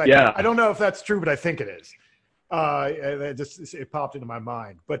gates. I Yeah, don't know if that's true, but I think it is. It popped into my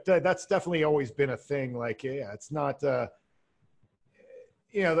mind. But that's definitely always been a thing. Like, yeah, it's not.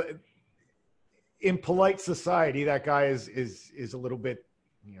 You know, in polite society, that guy is a little bit.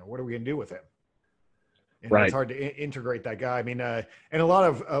 What are we gonna do with him? It's right. hard to integrate that guy. I mean, and a lot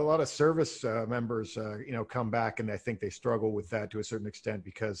of service members, come back, and I think they struggle with that to a certain extent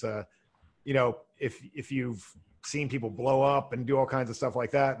because, if you've seen people blow up and do all kinds of stuff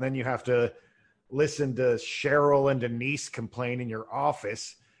like that, and then you have to listen to Cheryl and Denise complain in your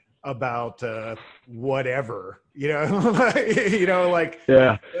office about whatever, like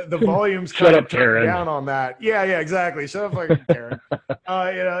Yeah. the volume's Shut kind of up, turned Karen. down on that. Yeah, exactly. Shut up, fucking Karen.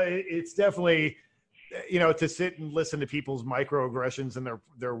 It's definitely to sit and listen to people's microaggressions and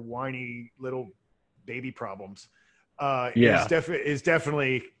their whiny little baby problems Yeah, is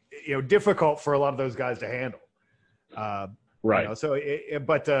definitely difficult for a lot of those guys to handle. right. So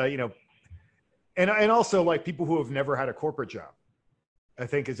but and also like people who have never had a corporate job, I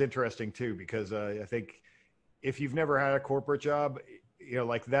think is interesting too, because I think if you've never had a corporate job,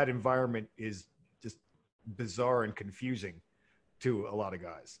 like that environment is just bizarre and confusing to a lot of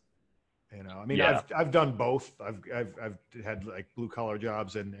guys. I mean, Yeah. I've done both. I've had like blue collar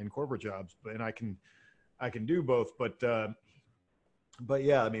jobs and corporate jobs, and I can do both. But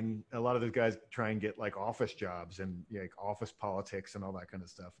yeah, I mean, a lot of those guys try and get like office jobs and like office politics and all that kind of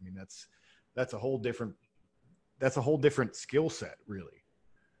stuff. I mean, that's a whole different skill set, really.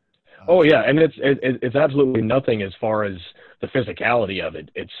 Oh yeah, and it's absolutely nothing as far as the physicality of it.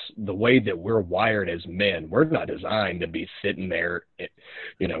 It's the way that we're wired as men. We're not designed to be sitting there,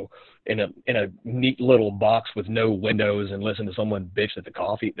 you know, in a neat little box with no windows and listen to someone bitch that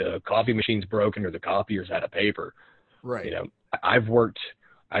the coffee machine's broken or the copier's out of paper. You Right. know, I've worked,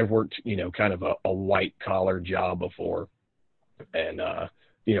 kind of a white collar job before, and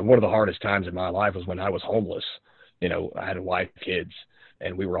one of the hardest times in my life was when I was homeless. I had a wife, kids,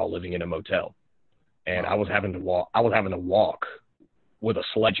 and we were all living in a motel, and Wow. I was having to walk. I was having to walk with a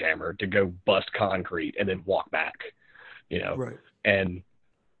sledgehammer to go bust concrete and then walk back. Right. And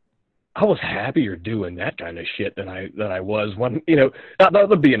I was happier doing that kind of shit than I was when not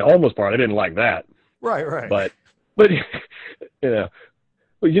the being homeless part. I didn't like that, Right. Right. but you know,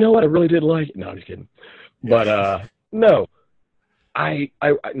 but you know what I really did like? No, I'm just kidding. Yeah. But no, I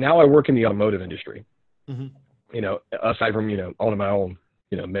now I work in the automotive industry. Hmm. Aside from owning my own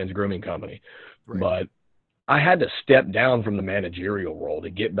men's grooming company, Right. but I had to step down from the managerial role to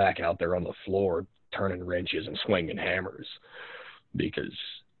get back out there on the floor turning wrenches and swinging hammers because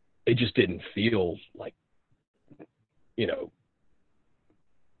it just didn't feel you know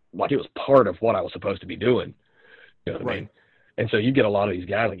like it was part of what I was supposed to be doing. You know what I Right. mean? And so you get a lot of these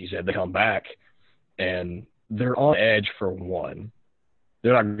guys, like you said, they come back and they're on edge for one.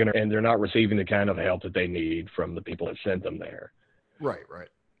 They're not receiving the kind of help that they need from the people that sent them there. Right. Right.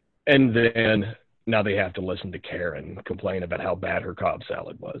 And then now they have to listen to Karen complain about how bad her Cobb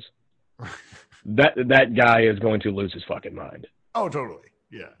salad was. That guy is going to lose his fucking mind. Oh, totally.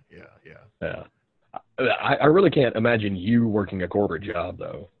 Yeah. Yeah. Yeah. Yeah. I really can't imagine you working a corporate job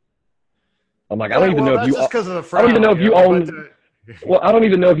though. I'm like, I don't Yeah. even Well, know if that's you. just because of the I don't even know frown, if you but. own. Well, I don't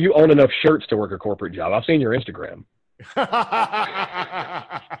even know if you own enough shirts to work a corporate job. I've seen your Instagram.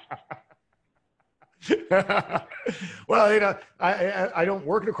 Well, I don't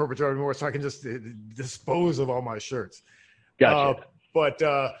work in a corporate job anymore, so I can just dispose of all my shirts. Gotcha. But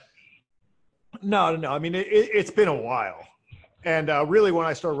no. I mean, it's been a while, and really, when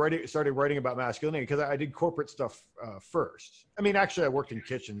I started writing about masculinity, because I did corporate stuff first. I mean, actually, I worked in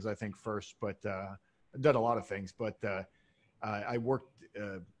kitchens, I think, first, but I've done a lot of things. But I worked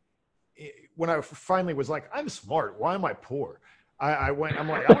when I finally was like, I'm smart. Why am I poor? I'm like,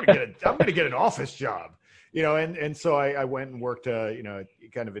 I'm gonna get an office job, and so I went and worked,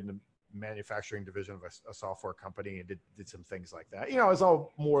 kind of in the manufacturing division of a software company and did some things like that. It was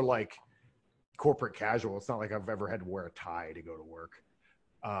all more like corporate casual. It's not like I've ever had to wear a tie to go to work,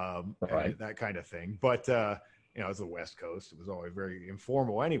 Right. and that kind of thing. But it's the West Coast. It was always very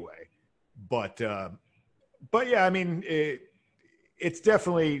informal anyway. But yeah, I mean, it's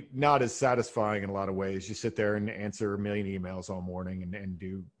definitely not as satisfying in a lot of ways. You sit there and answer a million emails all morning and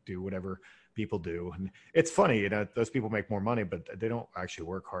do whatever people do. And it's funny, those people make more money, but they don't actually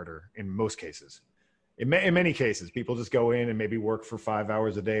work harder in most cases. in many cases, people just go in and maybe work for 5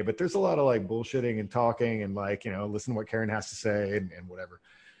 hours a day, but there's a lot of like bullshitting and talking and like, listen to what Karen has to say and whatever.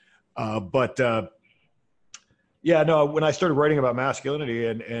 Yeah, no, when I started writing about masculinity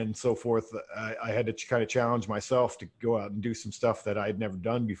and so forth, I had to kind of challenge myself to go out and do some stuff that I had never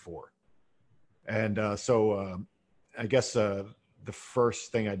done before. And I guess the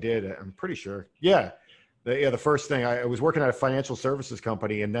first thing I did, I'm pretty sure, the first thing, I was working at a financial services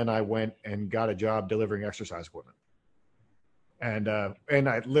company, and then I went and got a job delivering exercise equipment. And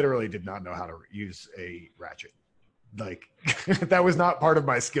I literally did not know how to use a ratchet. Like that was not part of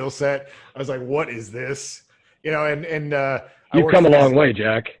my skill set. I was like, what is this? You've come a long way,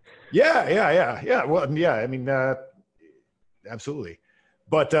 Jack. Yeah. Well, yeah, I mean, absolutely.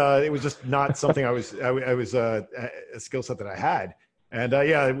 But it was just not something I was a skill set that I had. And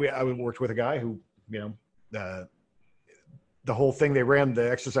I worked with a guy who, the whole thing, they ran the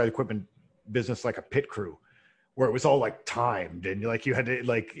exercise equipment business like a pit crew, where it was all like timed and like you had to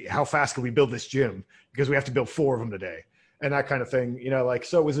like, how fast can we build this gym because we have to build 4 of them today and that kind of thing.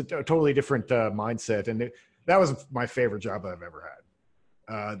 So it was a totally different mindset, and that was my favorite job that I've ever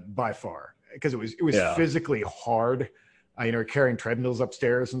had, by far, because it was physically hard. Carrying treadmills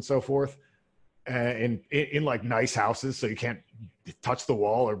upstairs and so forth, and in like nice houses, so you can't touch the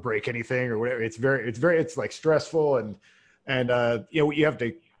wall or break anything or whatever. It's like stressful, and you have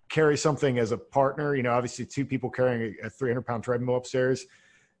to carry something as a partner. Obviously 2 people carrying a 300-pound treadmill upstairs,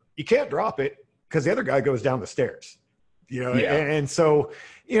 you can't drop it because the other guy goes down the stairs. And so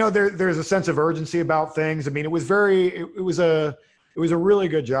there's a sense of urgency about things. I mean, it was a really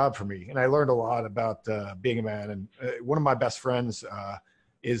good job for me, and I learned a lot about being a man. And one of my best friends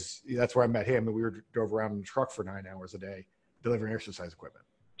that's where I met him, and we drove around in the truck for 9 hours a day delivering exercise equipment.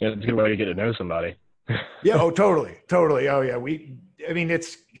 Yeah, it's a good way to get to know somebody. Yeah. Oh, totally. Oh, yeah. We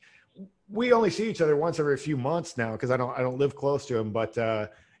only see each other once every few months now because I don't live close to him. But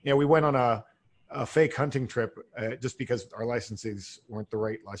we went on a fake hunting trip just because our licenses weren't the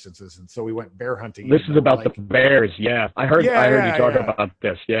right licenses, and so we went bear hunting. This is about the bears. Yeah, I heard you talk about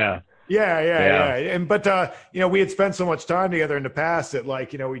this. Yeah. And we had spent so much time together in the past that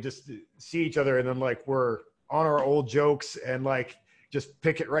we just see each other and then like we're on our old jokes and like just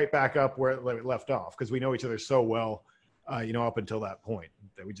pick it right back up where it left off because we know each other so well, up until that point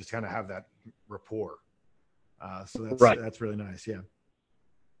that we just kind of have that rapport. So that's really nice. Yeah.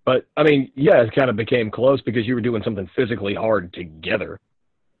 But I mean, it kind of became close because you were doing something physically hard together,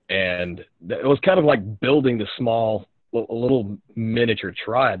 and it was kind of like building a little miniature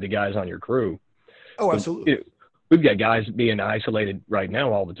tribe. The guys on your crew. Oh, absolutely. We've got guys being isolated right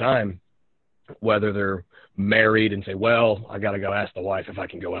now all the time, whether they're married and say, "Well, I got to go ask the wife if I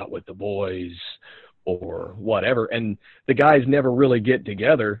can go out with the boys," or whatever. And the guys never really get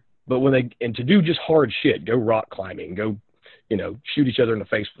together. But to do just hard shit, go rock climbing, go. Shoot each other in the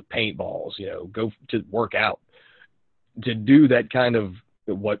face with paintballs, go to work out, to do that kind of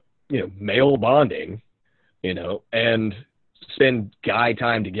male bonding, and spend guy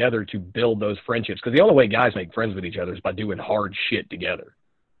time together to build those friendships. Because the only way guys make friends with each other is by doing hard shit together.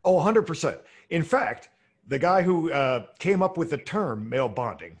 Oh, 100%. In fact, the guy who came up with the term male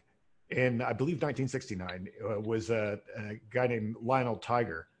bonding in, I believe, 1969 was a guy named Lionel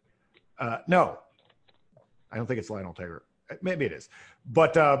Tiger. No, I don't think it's Lionel Tiger. Maybe it is.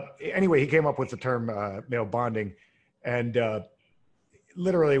 But anyway, he came up with the term male bonding. And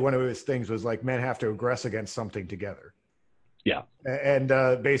literally one of his things was like men have to aggress against something together. Yeah. And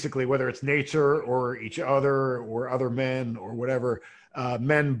basically, whether it's nature or each other or other men or whatever,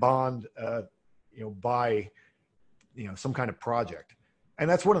 men bond, by, some kind of project. And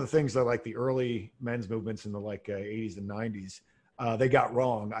that's one of the things that like the early men's movements in the 80s and 90s, they got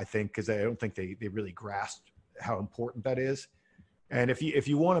wrong, I think, because I don't think they really grasped how important that is. And if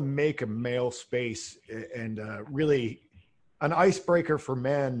you want to make a male space and really an icebreaker for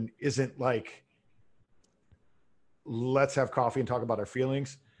men isn't like, let's have coffee and talk about our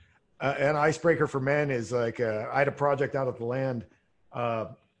feelings. An icebreaker for men is like, I had a project out at the land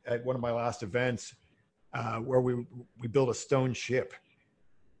at one of my last events where we built a stone ship.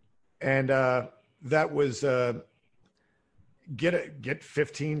 And that was, get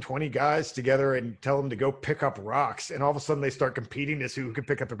 15, 20 guys together and tell them to go pick up rocks. And all of a sudden they start competing to see who can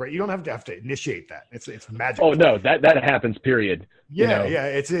pick up the break. You don't have to initiate that. It's magic. Oh no, that happens, period. Yeah.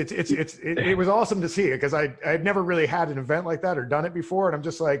 It was awesome to see it because I'd never really had an event like that or done it before. And I'm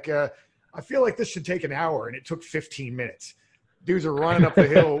just like, I feel like this should take an hour, and it took 15 minutes. Dudes are running up the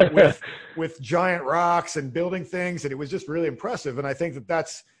hill with giant rocks and building things. And it was just really impressive. And I think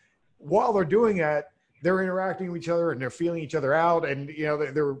that's, while they're doing that, they're interacting with each other and they're feeling each other out. And,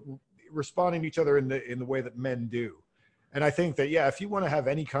 they're responding to each other in the way that men do. And I think that, yeah, if you want to have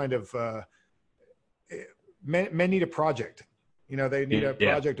any kind of, men need a project, they need a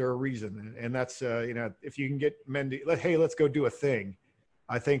project or a reason. And that's, if you can get men to, hey, let's go do a thing,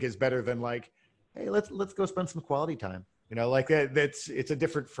 I think is better than like, hey, let's go spend some quality time. Like that, it's a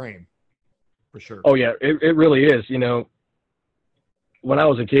different frame for sure. Oh yeah, it really is. When I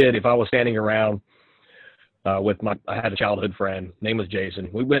was a kid, if I was standing around I had a childhood friend, name was Jason.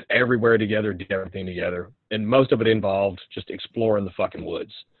 We went everywhere together, did everything together. And most of it involved just exploring the fucking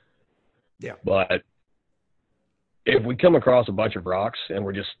woods. Yeah. But if we come across a bunch of rocks and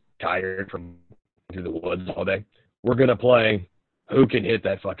we're just tired from through the woods all day, we're going to play who can hit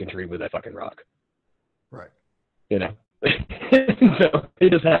that fucking tree with that fucking rock. Right. So it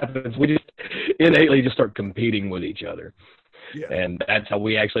just happens. We just innately just start competing with each other. Yeah. And that's how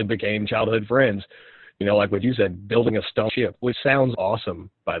we actually became childhood friends. Like what you said, building a stone ship, which sounds awesome,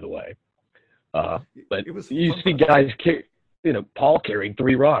 by the way. But you see guys, Paul carried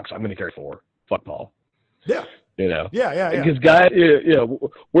 3 rocks. I'm going to carry 4. Fuck Paul. Yeah. Yeah. Because guys,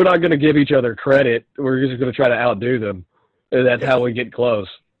 we're not going to give each other credit. We're just going to try to outdo them. And that's how we get close.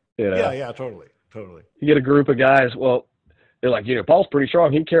 Yeah, totally. You get a group of guys, well, they're like, Paul's pretty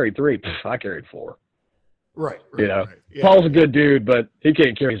strong. He carried 3. I carried 4. Right. Yeah, Paul's a good dude, but he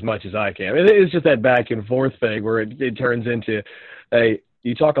can't carry as much as I can. It's just that back and forth thing where it turns into, hey,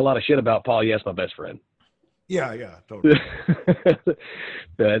 you talk a lot of shit about Paul. Yes, my best friend. Yeah, totally.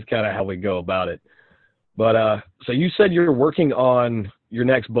 That's kind of how we go about it. But so you said you're working on your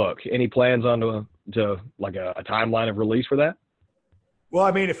next book. Any plans on to like a timeline of release for that? Well,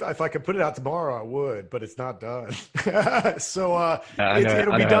 I mean, if I could put it out tomorrow, I would, but it's not done. So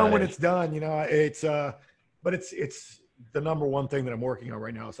it'll be done when it's done. But it's the number one thing that I'm working on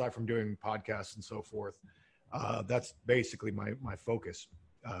right now, aside from doing podcasts and so forth. That's basically my focus.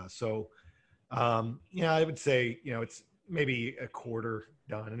 I would say, it's maybe a quarter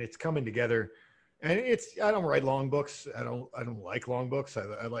done, and it's coming together. And I don't write long books. I don't like long books.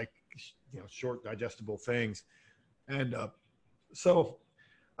 I like, short, digestible things. And I'd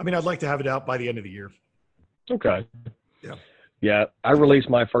like to have it out by the end of the year. Okay. Yeah. Yeah. I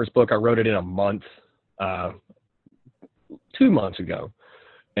released my first book. I wrote it in a month. 2 months ago,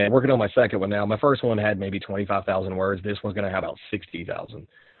 and working on my second one now. My first one had maybe 25,000 words. This one's going to have about 60,000.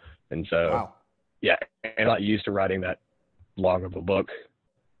 And so, wow. Yeah, and I'm not used to writing that long of a book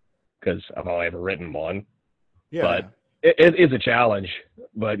because I've only ever written one. Yeah. But it is a challenge.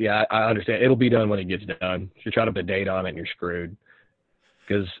 But yeah, I understand. It'll be done when it gets done. If you try to put a date on it, and you're screwed.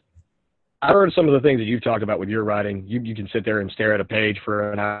 Because I heard some of the things that you've talked about with your writing. You can sit there and stare at a page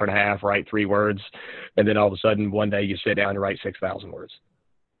for an hour and a half, write 3 words, and then all of a sudden one day you sit down and write 6,000 words.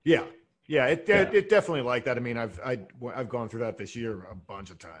 Yeah. It definitely like that. I mean, I've gone through that this year a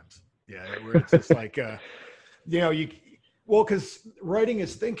bunch of times. Yeah, where it's just like, because writing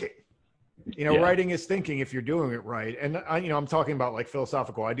is thinking. Writing is thinking if you're doing it right. And I'm talking about like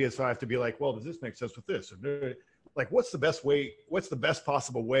philosophical ideas. So I have to be like, well, does this make sense with this? Like, what's the best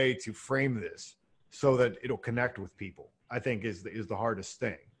possible way to frame this so that it'll connect with people? I think is the hardest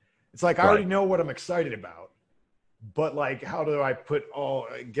thing. It's like, I already know what I'm excited about, but like, how do I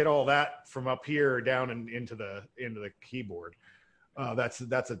get all that from up here down and into the keyboard? That's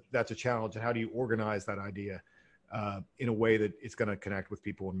a challenge. And how do you organize that idea in a way that it's going to connect with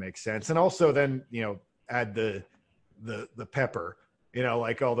people and make sense? And also then, add the pepper,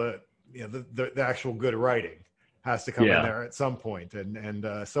 like all the actual good writing has to come in there at some point.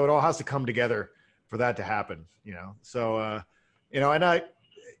 And so it all has to come together for that to happen, So, and I,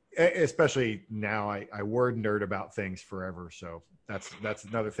 especially now, I word nerd about things forever. So that's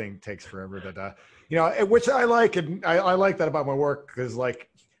another thing that takes forever that, which I like. And I like that about my work because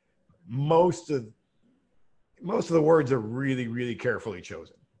like most of the words are really, really carefully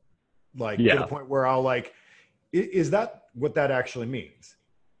chosen. Like to the point where I'll like, is that what that actually means?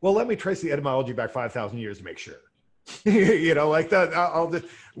 Well, let me trace the etymology back 5,000 years to make sure. Like that. I'll just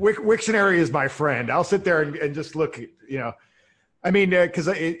Wiktionary is my friend. I'll sit there and just look. Because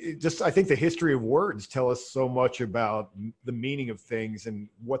I think the history of words tell us so much about the meaning of things and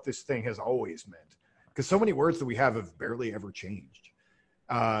what this thing has always meant. Because so many words that we have barely ever changed.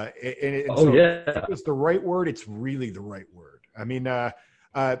 So if it's the right word, it's really the right word. I mean, I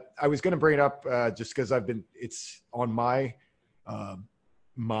was going to bring it up just because it's on my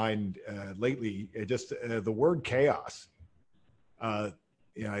mind lately. The word chaos.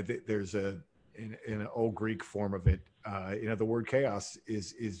 There's in an old Greek form of it. The word chaos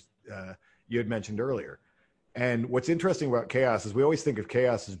is you had mentioned earlier. And what's interesting about chaos is we always think of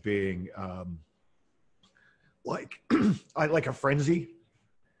chaos as being like a frenzy.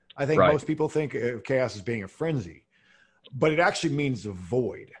 I think Right. most people think of chaos as being a frenzy, but it actually means a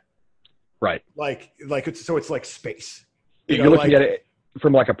void. Right. It's like space, You're looking at it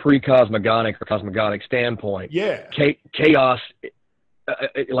from like a pre-cosmogonic or cosmogonic standpoint. Yeah. Chaos,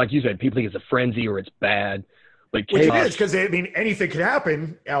 like you said, people think it's a frenzy or it's bad, but Which it chaos, is, because anything could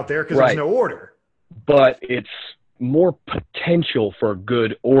happen out there because there's right? no order. But it's more potential for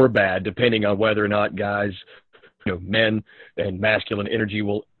good or bad, depending on whether or not guys, men and masculine energy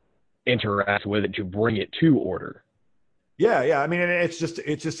will interact with it to bring it to order. Yeah. I mean, it's just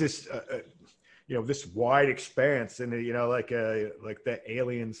this, this wide expanse, and like the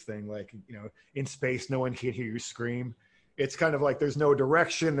aliens thing, like in space, no one can hear you scream. It's kind of like there's no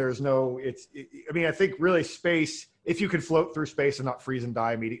direction. There's no. I mean, I think really space. If you could float through space and not freeze and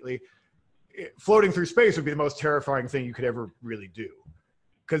die immediately, floating through space would be the most terrifying thing you could ever really do,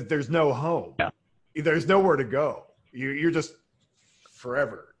 because there's no home. Yeah. There's nowhere to go. You're just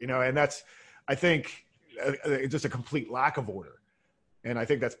forever, and that's, I think, just a complete lack of order. And I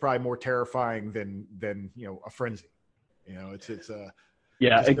think that's probably more terrifying than a frenzy. Yeah,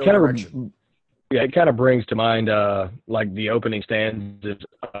 it kind of brings to mind like the opening stanzas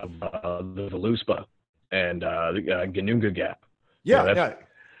of the Veluspa and the Ganunga Gap. Yeah.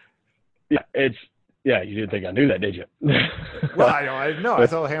 You didn't think I knew that, did you? Well, I know. I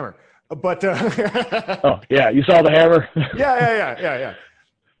saw the hammer, but oh yeah, you saw the hammer. yeah.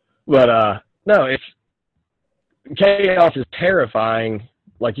 But no, it's chaos is terrifying,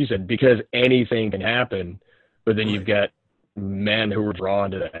 like you said, because anything can happen. But then you've got men who are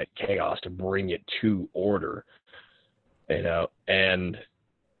drawn to that chaos to bring it to order, and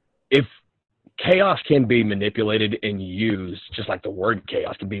if chaos can be manipulated and used, just like the word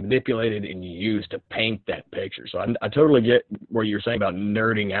chaos can be manipulated and used to paint that picture. So I totally get what you're saying about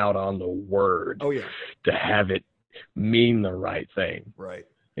nerding out on the word. Oh yeah. To have it mean the right thing. Right.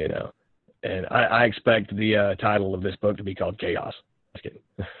 And I expect the title of this book to be called Chaos. Just kidding.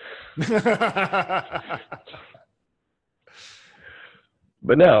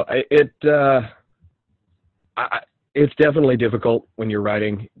 But no, it's definitely difficult when you're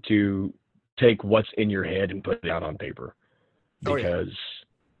writing to take what's in your head and put it out on paper, because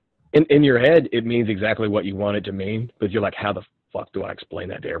in your head it means exactly what you want it to mean, but you're like, how the fuck do I explain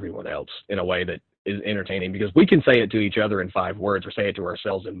that to everyone else in a way that is entertaining? Because we can say it to each other in 5 words or say it to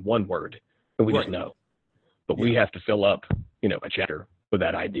ourselves in 1 word, and we just know. But we have to fill up, a chapter with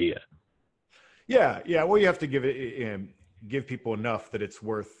that idea. Yeah. Well, you have to give people enough that it's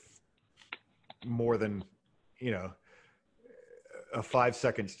worth more than, a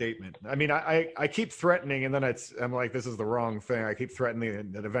 5-second statement. I mean, I keep threatening, and then I'm like, this is the wrong thing. I keep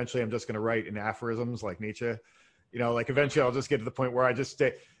threatening that eventually I'm just going to write in aphorisms like Nietzsche. Like eventually I'll just get to the point where I just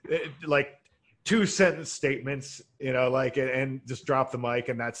stay like 2-sentence statements, and just drop the mic,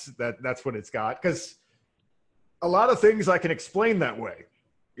 and that's what it's got. Because a lot of things I can explain that way,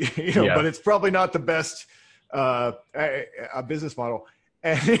 but it's probably not the best a business model,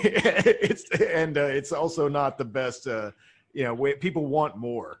 and it's also not the best. People want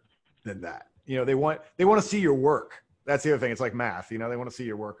more than that. They want to see your work. That's the other thing. It's like math. They want to see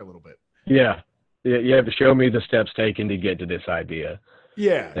your work a little bit. Yeah. You have to show me the steps taken to get to this idea.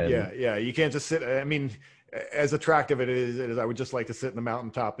 Yeah. You can't just sit. I mean, as attractive it is, I would just like to sit in the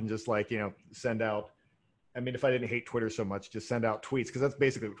mountaintop and just send out. I mean, if I didn't hate Twitter so much, just send out tweets, because that's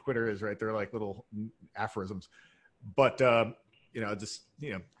basically what Twitter is, right? They're like little aphorisms. But just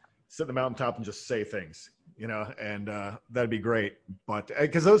sit in the mountaintop and just say things, and that'd be great. But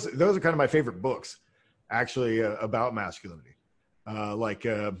because those are kind of my favorite books, actually, about masculinity. Like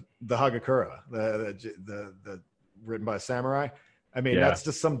the Hagakure, the written by a samurai. I mean, that's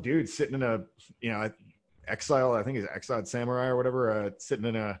just some dude sitting in a, exile. I think he's exiled samurai or whatever, sitting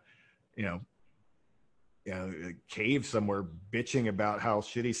in a, a cave somewhere, bitching about how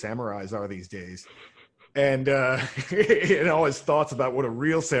shitty samurais are these days, and all his thoughts about what a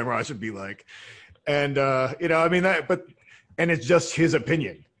real samurai should be like. And I mean and it's just his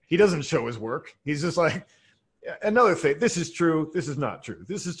opinion. He doesn't show his work. He's just like, another thing, this is true, this is not true,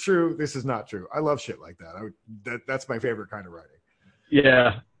 this is true, this is not true. I love shit like that. That's my favorite kind of writing.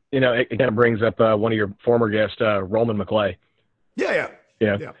 Yeah. It kind of brings up one of your former guests, Roman McClay. Yeah.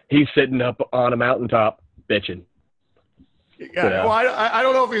 He's sitting up on a mountaintop bitching. Yeah. Well, I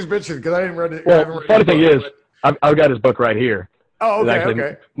don't know if he's bitching, because I didn't read it. Well, funny thing is, I've got his book right here. Oh, okay.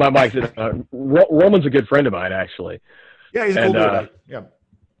 Actually, my mic's Roman's a good friend of mine, actually. Yeah, he's a cool dude. Yeah.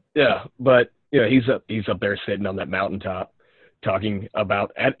 Yeah, but he's up there sitting on that mountaintop, talking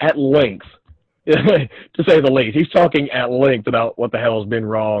about at length, to say the least. He's talking at length about what the hell has been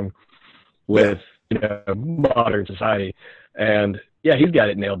wrong with modern society, and Yeah, he's got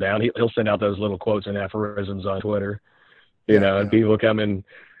it nailed down. He'll send out those little quotes and aphorisms on Twitter, Yeah, and yeah, people come in.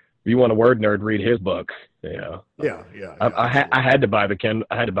 If you want a word nerd, read his book. yeah, yeah, I, yeah. Absolutely. I had to buy the Kindle.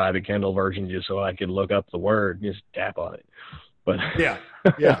 I had to buy the Kindle version just so I could look up the word, and just tap on it. But Yeah,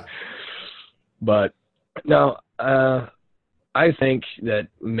 yeah. but no, I think that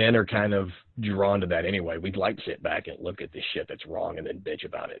men are kind of drawn to that anyway. We'd like to sit back and look at the shit that's wrong and then bitch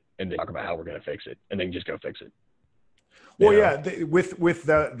about it and then talk about how we're going to fix it and then just go fix it. Well, yeah, with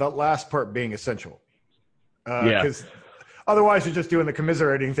the last part being essential, Yeah. because otherwise you're just doing the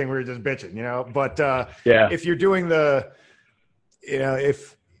commiserating thing where you're just bitching, But Yeah. if you're doing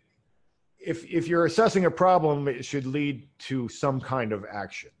if you're assessing a problem, it should lead to some kind of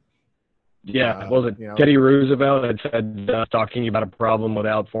action. Yeah. Was it Teddy Roosevelt had said talking about a problem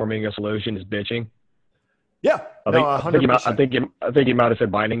without forming a solution is bitching? Yeah. I think he might have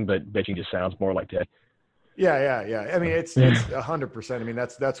said whining, but bitching just sounds more like that. Yeah. I mean, it's 100%. I mean,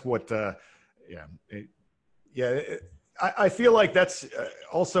 that's what. I feel like that's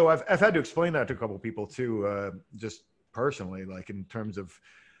also I've had to explain that to a couple of people too, just personally, like in terms of,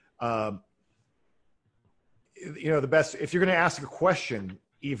 the best if you're going to ask a question,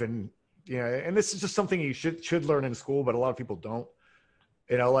 even and this is just something you should learn in school, but a lot of people don't.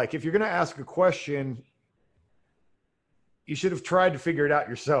 Like if you're going to ask a question, you should have tried to figure it out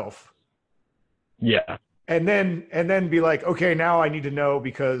yourself. Yeah. And then be like, okay, now I need to know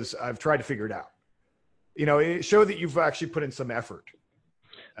because I've tried to figure it out. It show that you've actually put in some effort.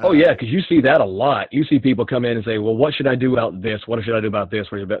 Oh yeah, because you see that a lot. You see people come in and say, "Well, what should I do about this? What should I do about this?"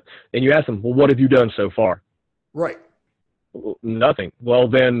 And you ask them, "Well, what have you done so far?" Right. Well, nothing. Well,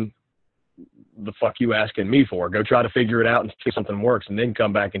 then the fuck you asking me for? Go try to figure it out and see if something works, and then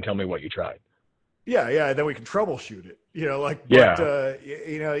come back and tell me what you tried. Yeah. Then we can troubleshoot it. You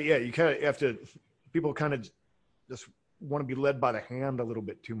kind of have to. People kind of just want to be led by the hand a little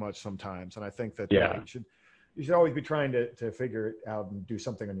bit too much sometimes, and I think that you should always be trying to figure it out and do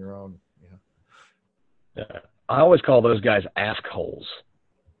something on your own. I always call those guys assholes.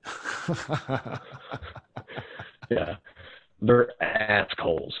 Yeah, they're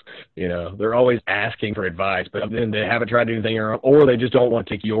assholes. They're always asking for advice, but then they haven't tried anything or they just don't want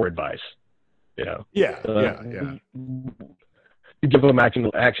to take your advice. Yeah. You give them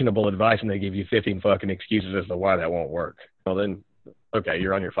actionable advice and they give you 15 fucking excuses as to why that won't work. Well, then, okay,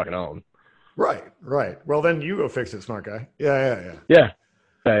 you're on your fucking own. Right. Well, then you go fix it, smart guy. Yeah.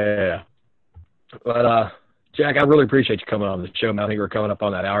 But, Jack, I really appreciate you coming on the show, man. I think we're coming up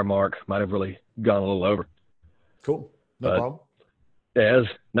on that hour mark. Might have really gone a little over. Cool. No problem. Yeah, it was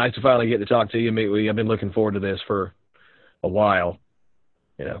nice to finally get to talk to you, meet with you. I've been looking forward to this for a while,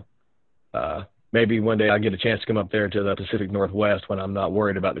 Maybe one day I'll get a chance to come up there to the Pacific Northwest when I'm not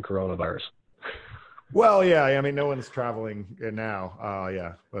worried about the coronavirus. Well, yeah. I mean, no one's traveling now.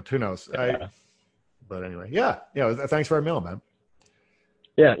 Yeah. But who knows? Yeah. But anyway, yeah. Thanks for our meal, man.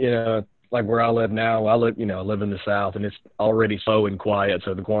 Yeah. Like where I live now, I live in the South and it's already slow and quiet.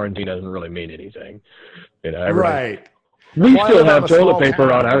 So the quarantine doesn't really mean anything. Right. We still have toilet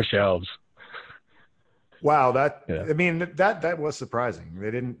paper on our shelves. Wow, I mean that was surprising.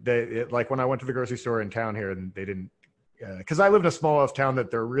 Like when I went to the grocery store in town here, and they didn't, because I live in a small enough town that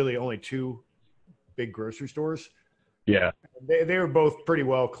there are really only two big grocery stores. Yeah, they were both pretty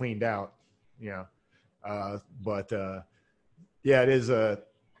well cleaned out. But it is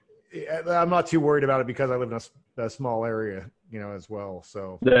I'm not too worried about it because I live in a small area, as well.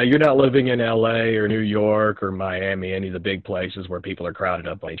 So you're not living in LA or New York or Miami, any of the big places where people are crowded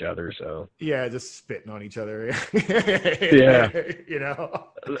up on each other. So just spitting on each other. Yeah.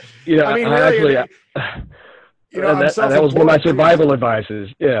 I mean, really, that was one of my survival advices.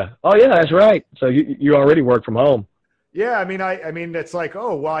 Yeah. Oh yeah, that's right. So you already work from home. Yeah, I mean, it's like,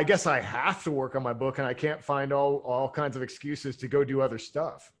 oh well, I guess I have to work on my book, and I can't find all kinds of excuses to go do other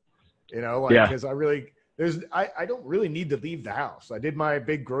stuff. Because I don't really need to leave the house. I did my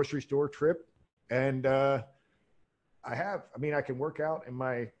big grocery store trip, and I can work out in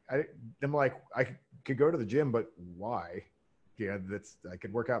I'm like, I could go to the gym, but why? I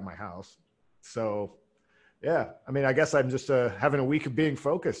could work out in my house. So, yeah, I mean, I guess I'm just having a week of being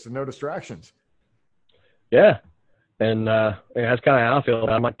focused and no distractions. Yeah. And that's kind of how I feel.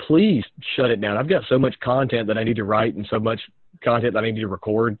 I'm like, please shut it down. I've got so much content that I need to write and so much content that I need to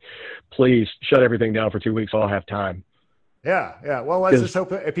record. Please shut everything down for 2 weeks so I'll have time. Yeah. Well, let's just hope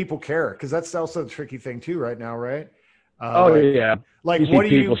that people care, because that's also the tricky thing too right now, right? Yeah. Like, you see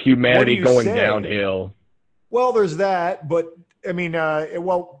people's humanity going downhill. Well, there's that, but I mean,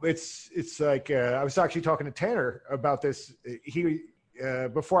 it's like I was actually talking to Tanner about this. He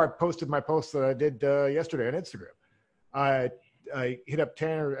before I posted my post that I did yesterday on Instagram. I hit up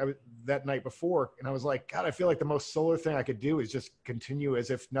Tanner that night before, and I was like, God, I feel like the most solar thing I could do is just continue as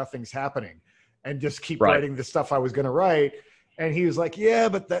if nothing's happening and just keep writing the stuff I was going to write. And he was like, yeah,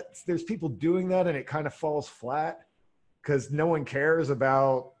 but there's people doing that, and it kind of falls flat because no one cares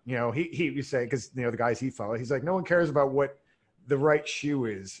about, he was saying, because, the guys he followed, he's like, no one cares about what the right shoe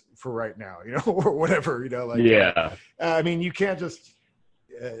is for right now, or whatever, I mean, you can't just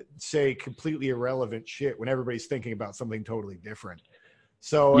say completely irrelevant shit when everybody's thinking about something totally different.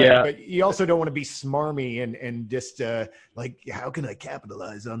 So, but you also don't want to be smarmy and just like, how can I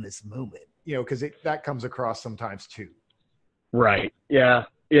capitalize on this moment? Because that comes across sometimes too. Right. Yeah.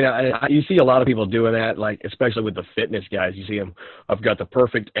 You see a lot of people doing that, like, especially with the fitness guys. You see them, I've got the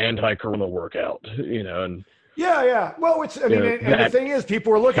perfect anti-corona workout, and yeah. Well, and the thing is,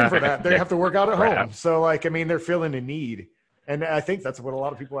 people are looking for that. They have to work out at home. So, like, I mean, they're feeling a need. And I think that's what a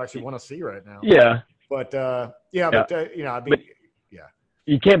lot of people actually want to see right now. Yeah. But,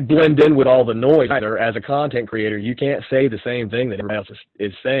 you can't blend in with all the noise either. As a content creator, you can't say the same thing that everybody else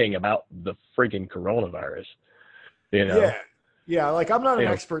is saying about the freaking coronavirus. Yeah. Like, I'm not an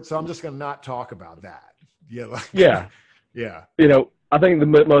expert, so I'm just going to not talk about that. Yeah. Yeah. I think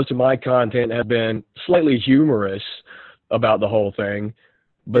most of my content has been slightly humorous about the whole thing.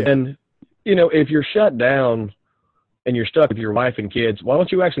 But then, if you're shut down and you're stuck with your wife and kids, why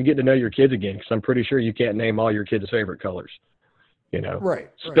don't you actually get to know your kids again? Because I'm pretty sure you can't name all your kids' favorite colors. Right.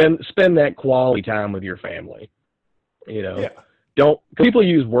 Spend that quality time with your family. People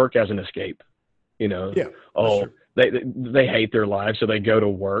use work as an escape. Sure. They hate their lives, so they go to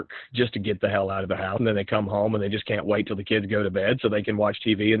work just to get the hell out of the house, and then they come home and they just can't wait till the kids go to bed so they can watch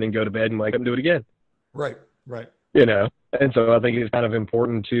TV and then go to bed and wake up and do it again. Right. And so I think it's kind of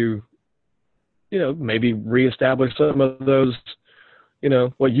important to, maybe reestablish some of those,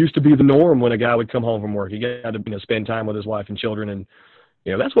 what used to be the norm when a guy would come home from work. He got to spend time with his wife and children, and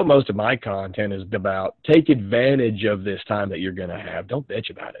that's what most of my content is about. Take advantage of this time that you're going to have. Don't bitch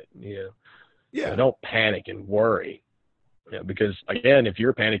about it. Don't panic and worry. Because again, if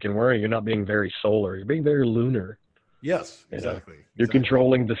you're panicking and worrying, you're not being very solar. You're being very lunar. Yes, exactly. You're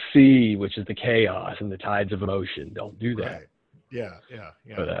controlling the sea, which is the chaos and the tides of emotion. Don't do that. Right.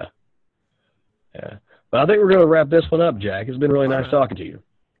 Yeah. But I think we're going to wrap this one up, Jack. It's been really nice talking to you.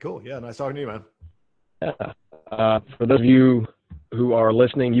 Cool. Yeah, nice talking to you, man. Yeah. For those of you who are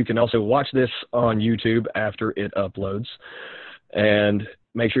listening, you can also watch this on YouTube after it uploads. And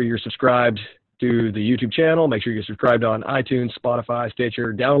make sure you're subscribed to the YouTube channel. Make sure you're subscribed on iTunes, Spotify,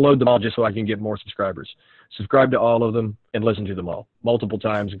 Stitcher. Download them all just so I can get more subscribers. Subscribe to all of them and listen to them all multiple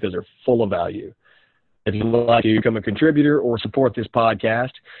times because they're full of value. If you'd like to become a contributor or support this podcast,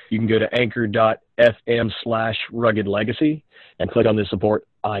 you can go to anchor.fm/ruggedlegacy and click on the support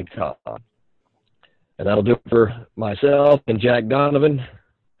icon. And that'll do it for myself and Jack Donovan.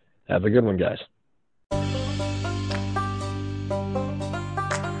 Have a good one, guys.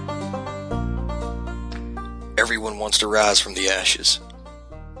 Everyone wants to rise from the ashes,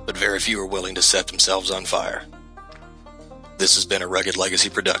 but very few are willing to set themselves on fire. This has been a Rugged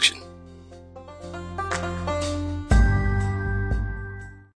Legacy production.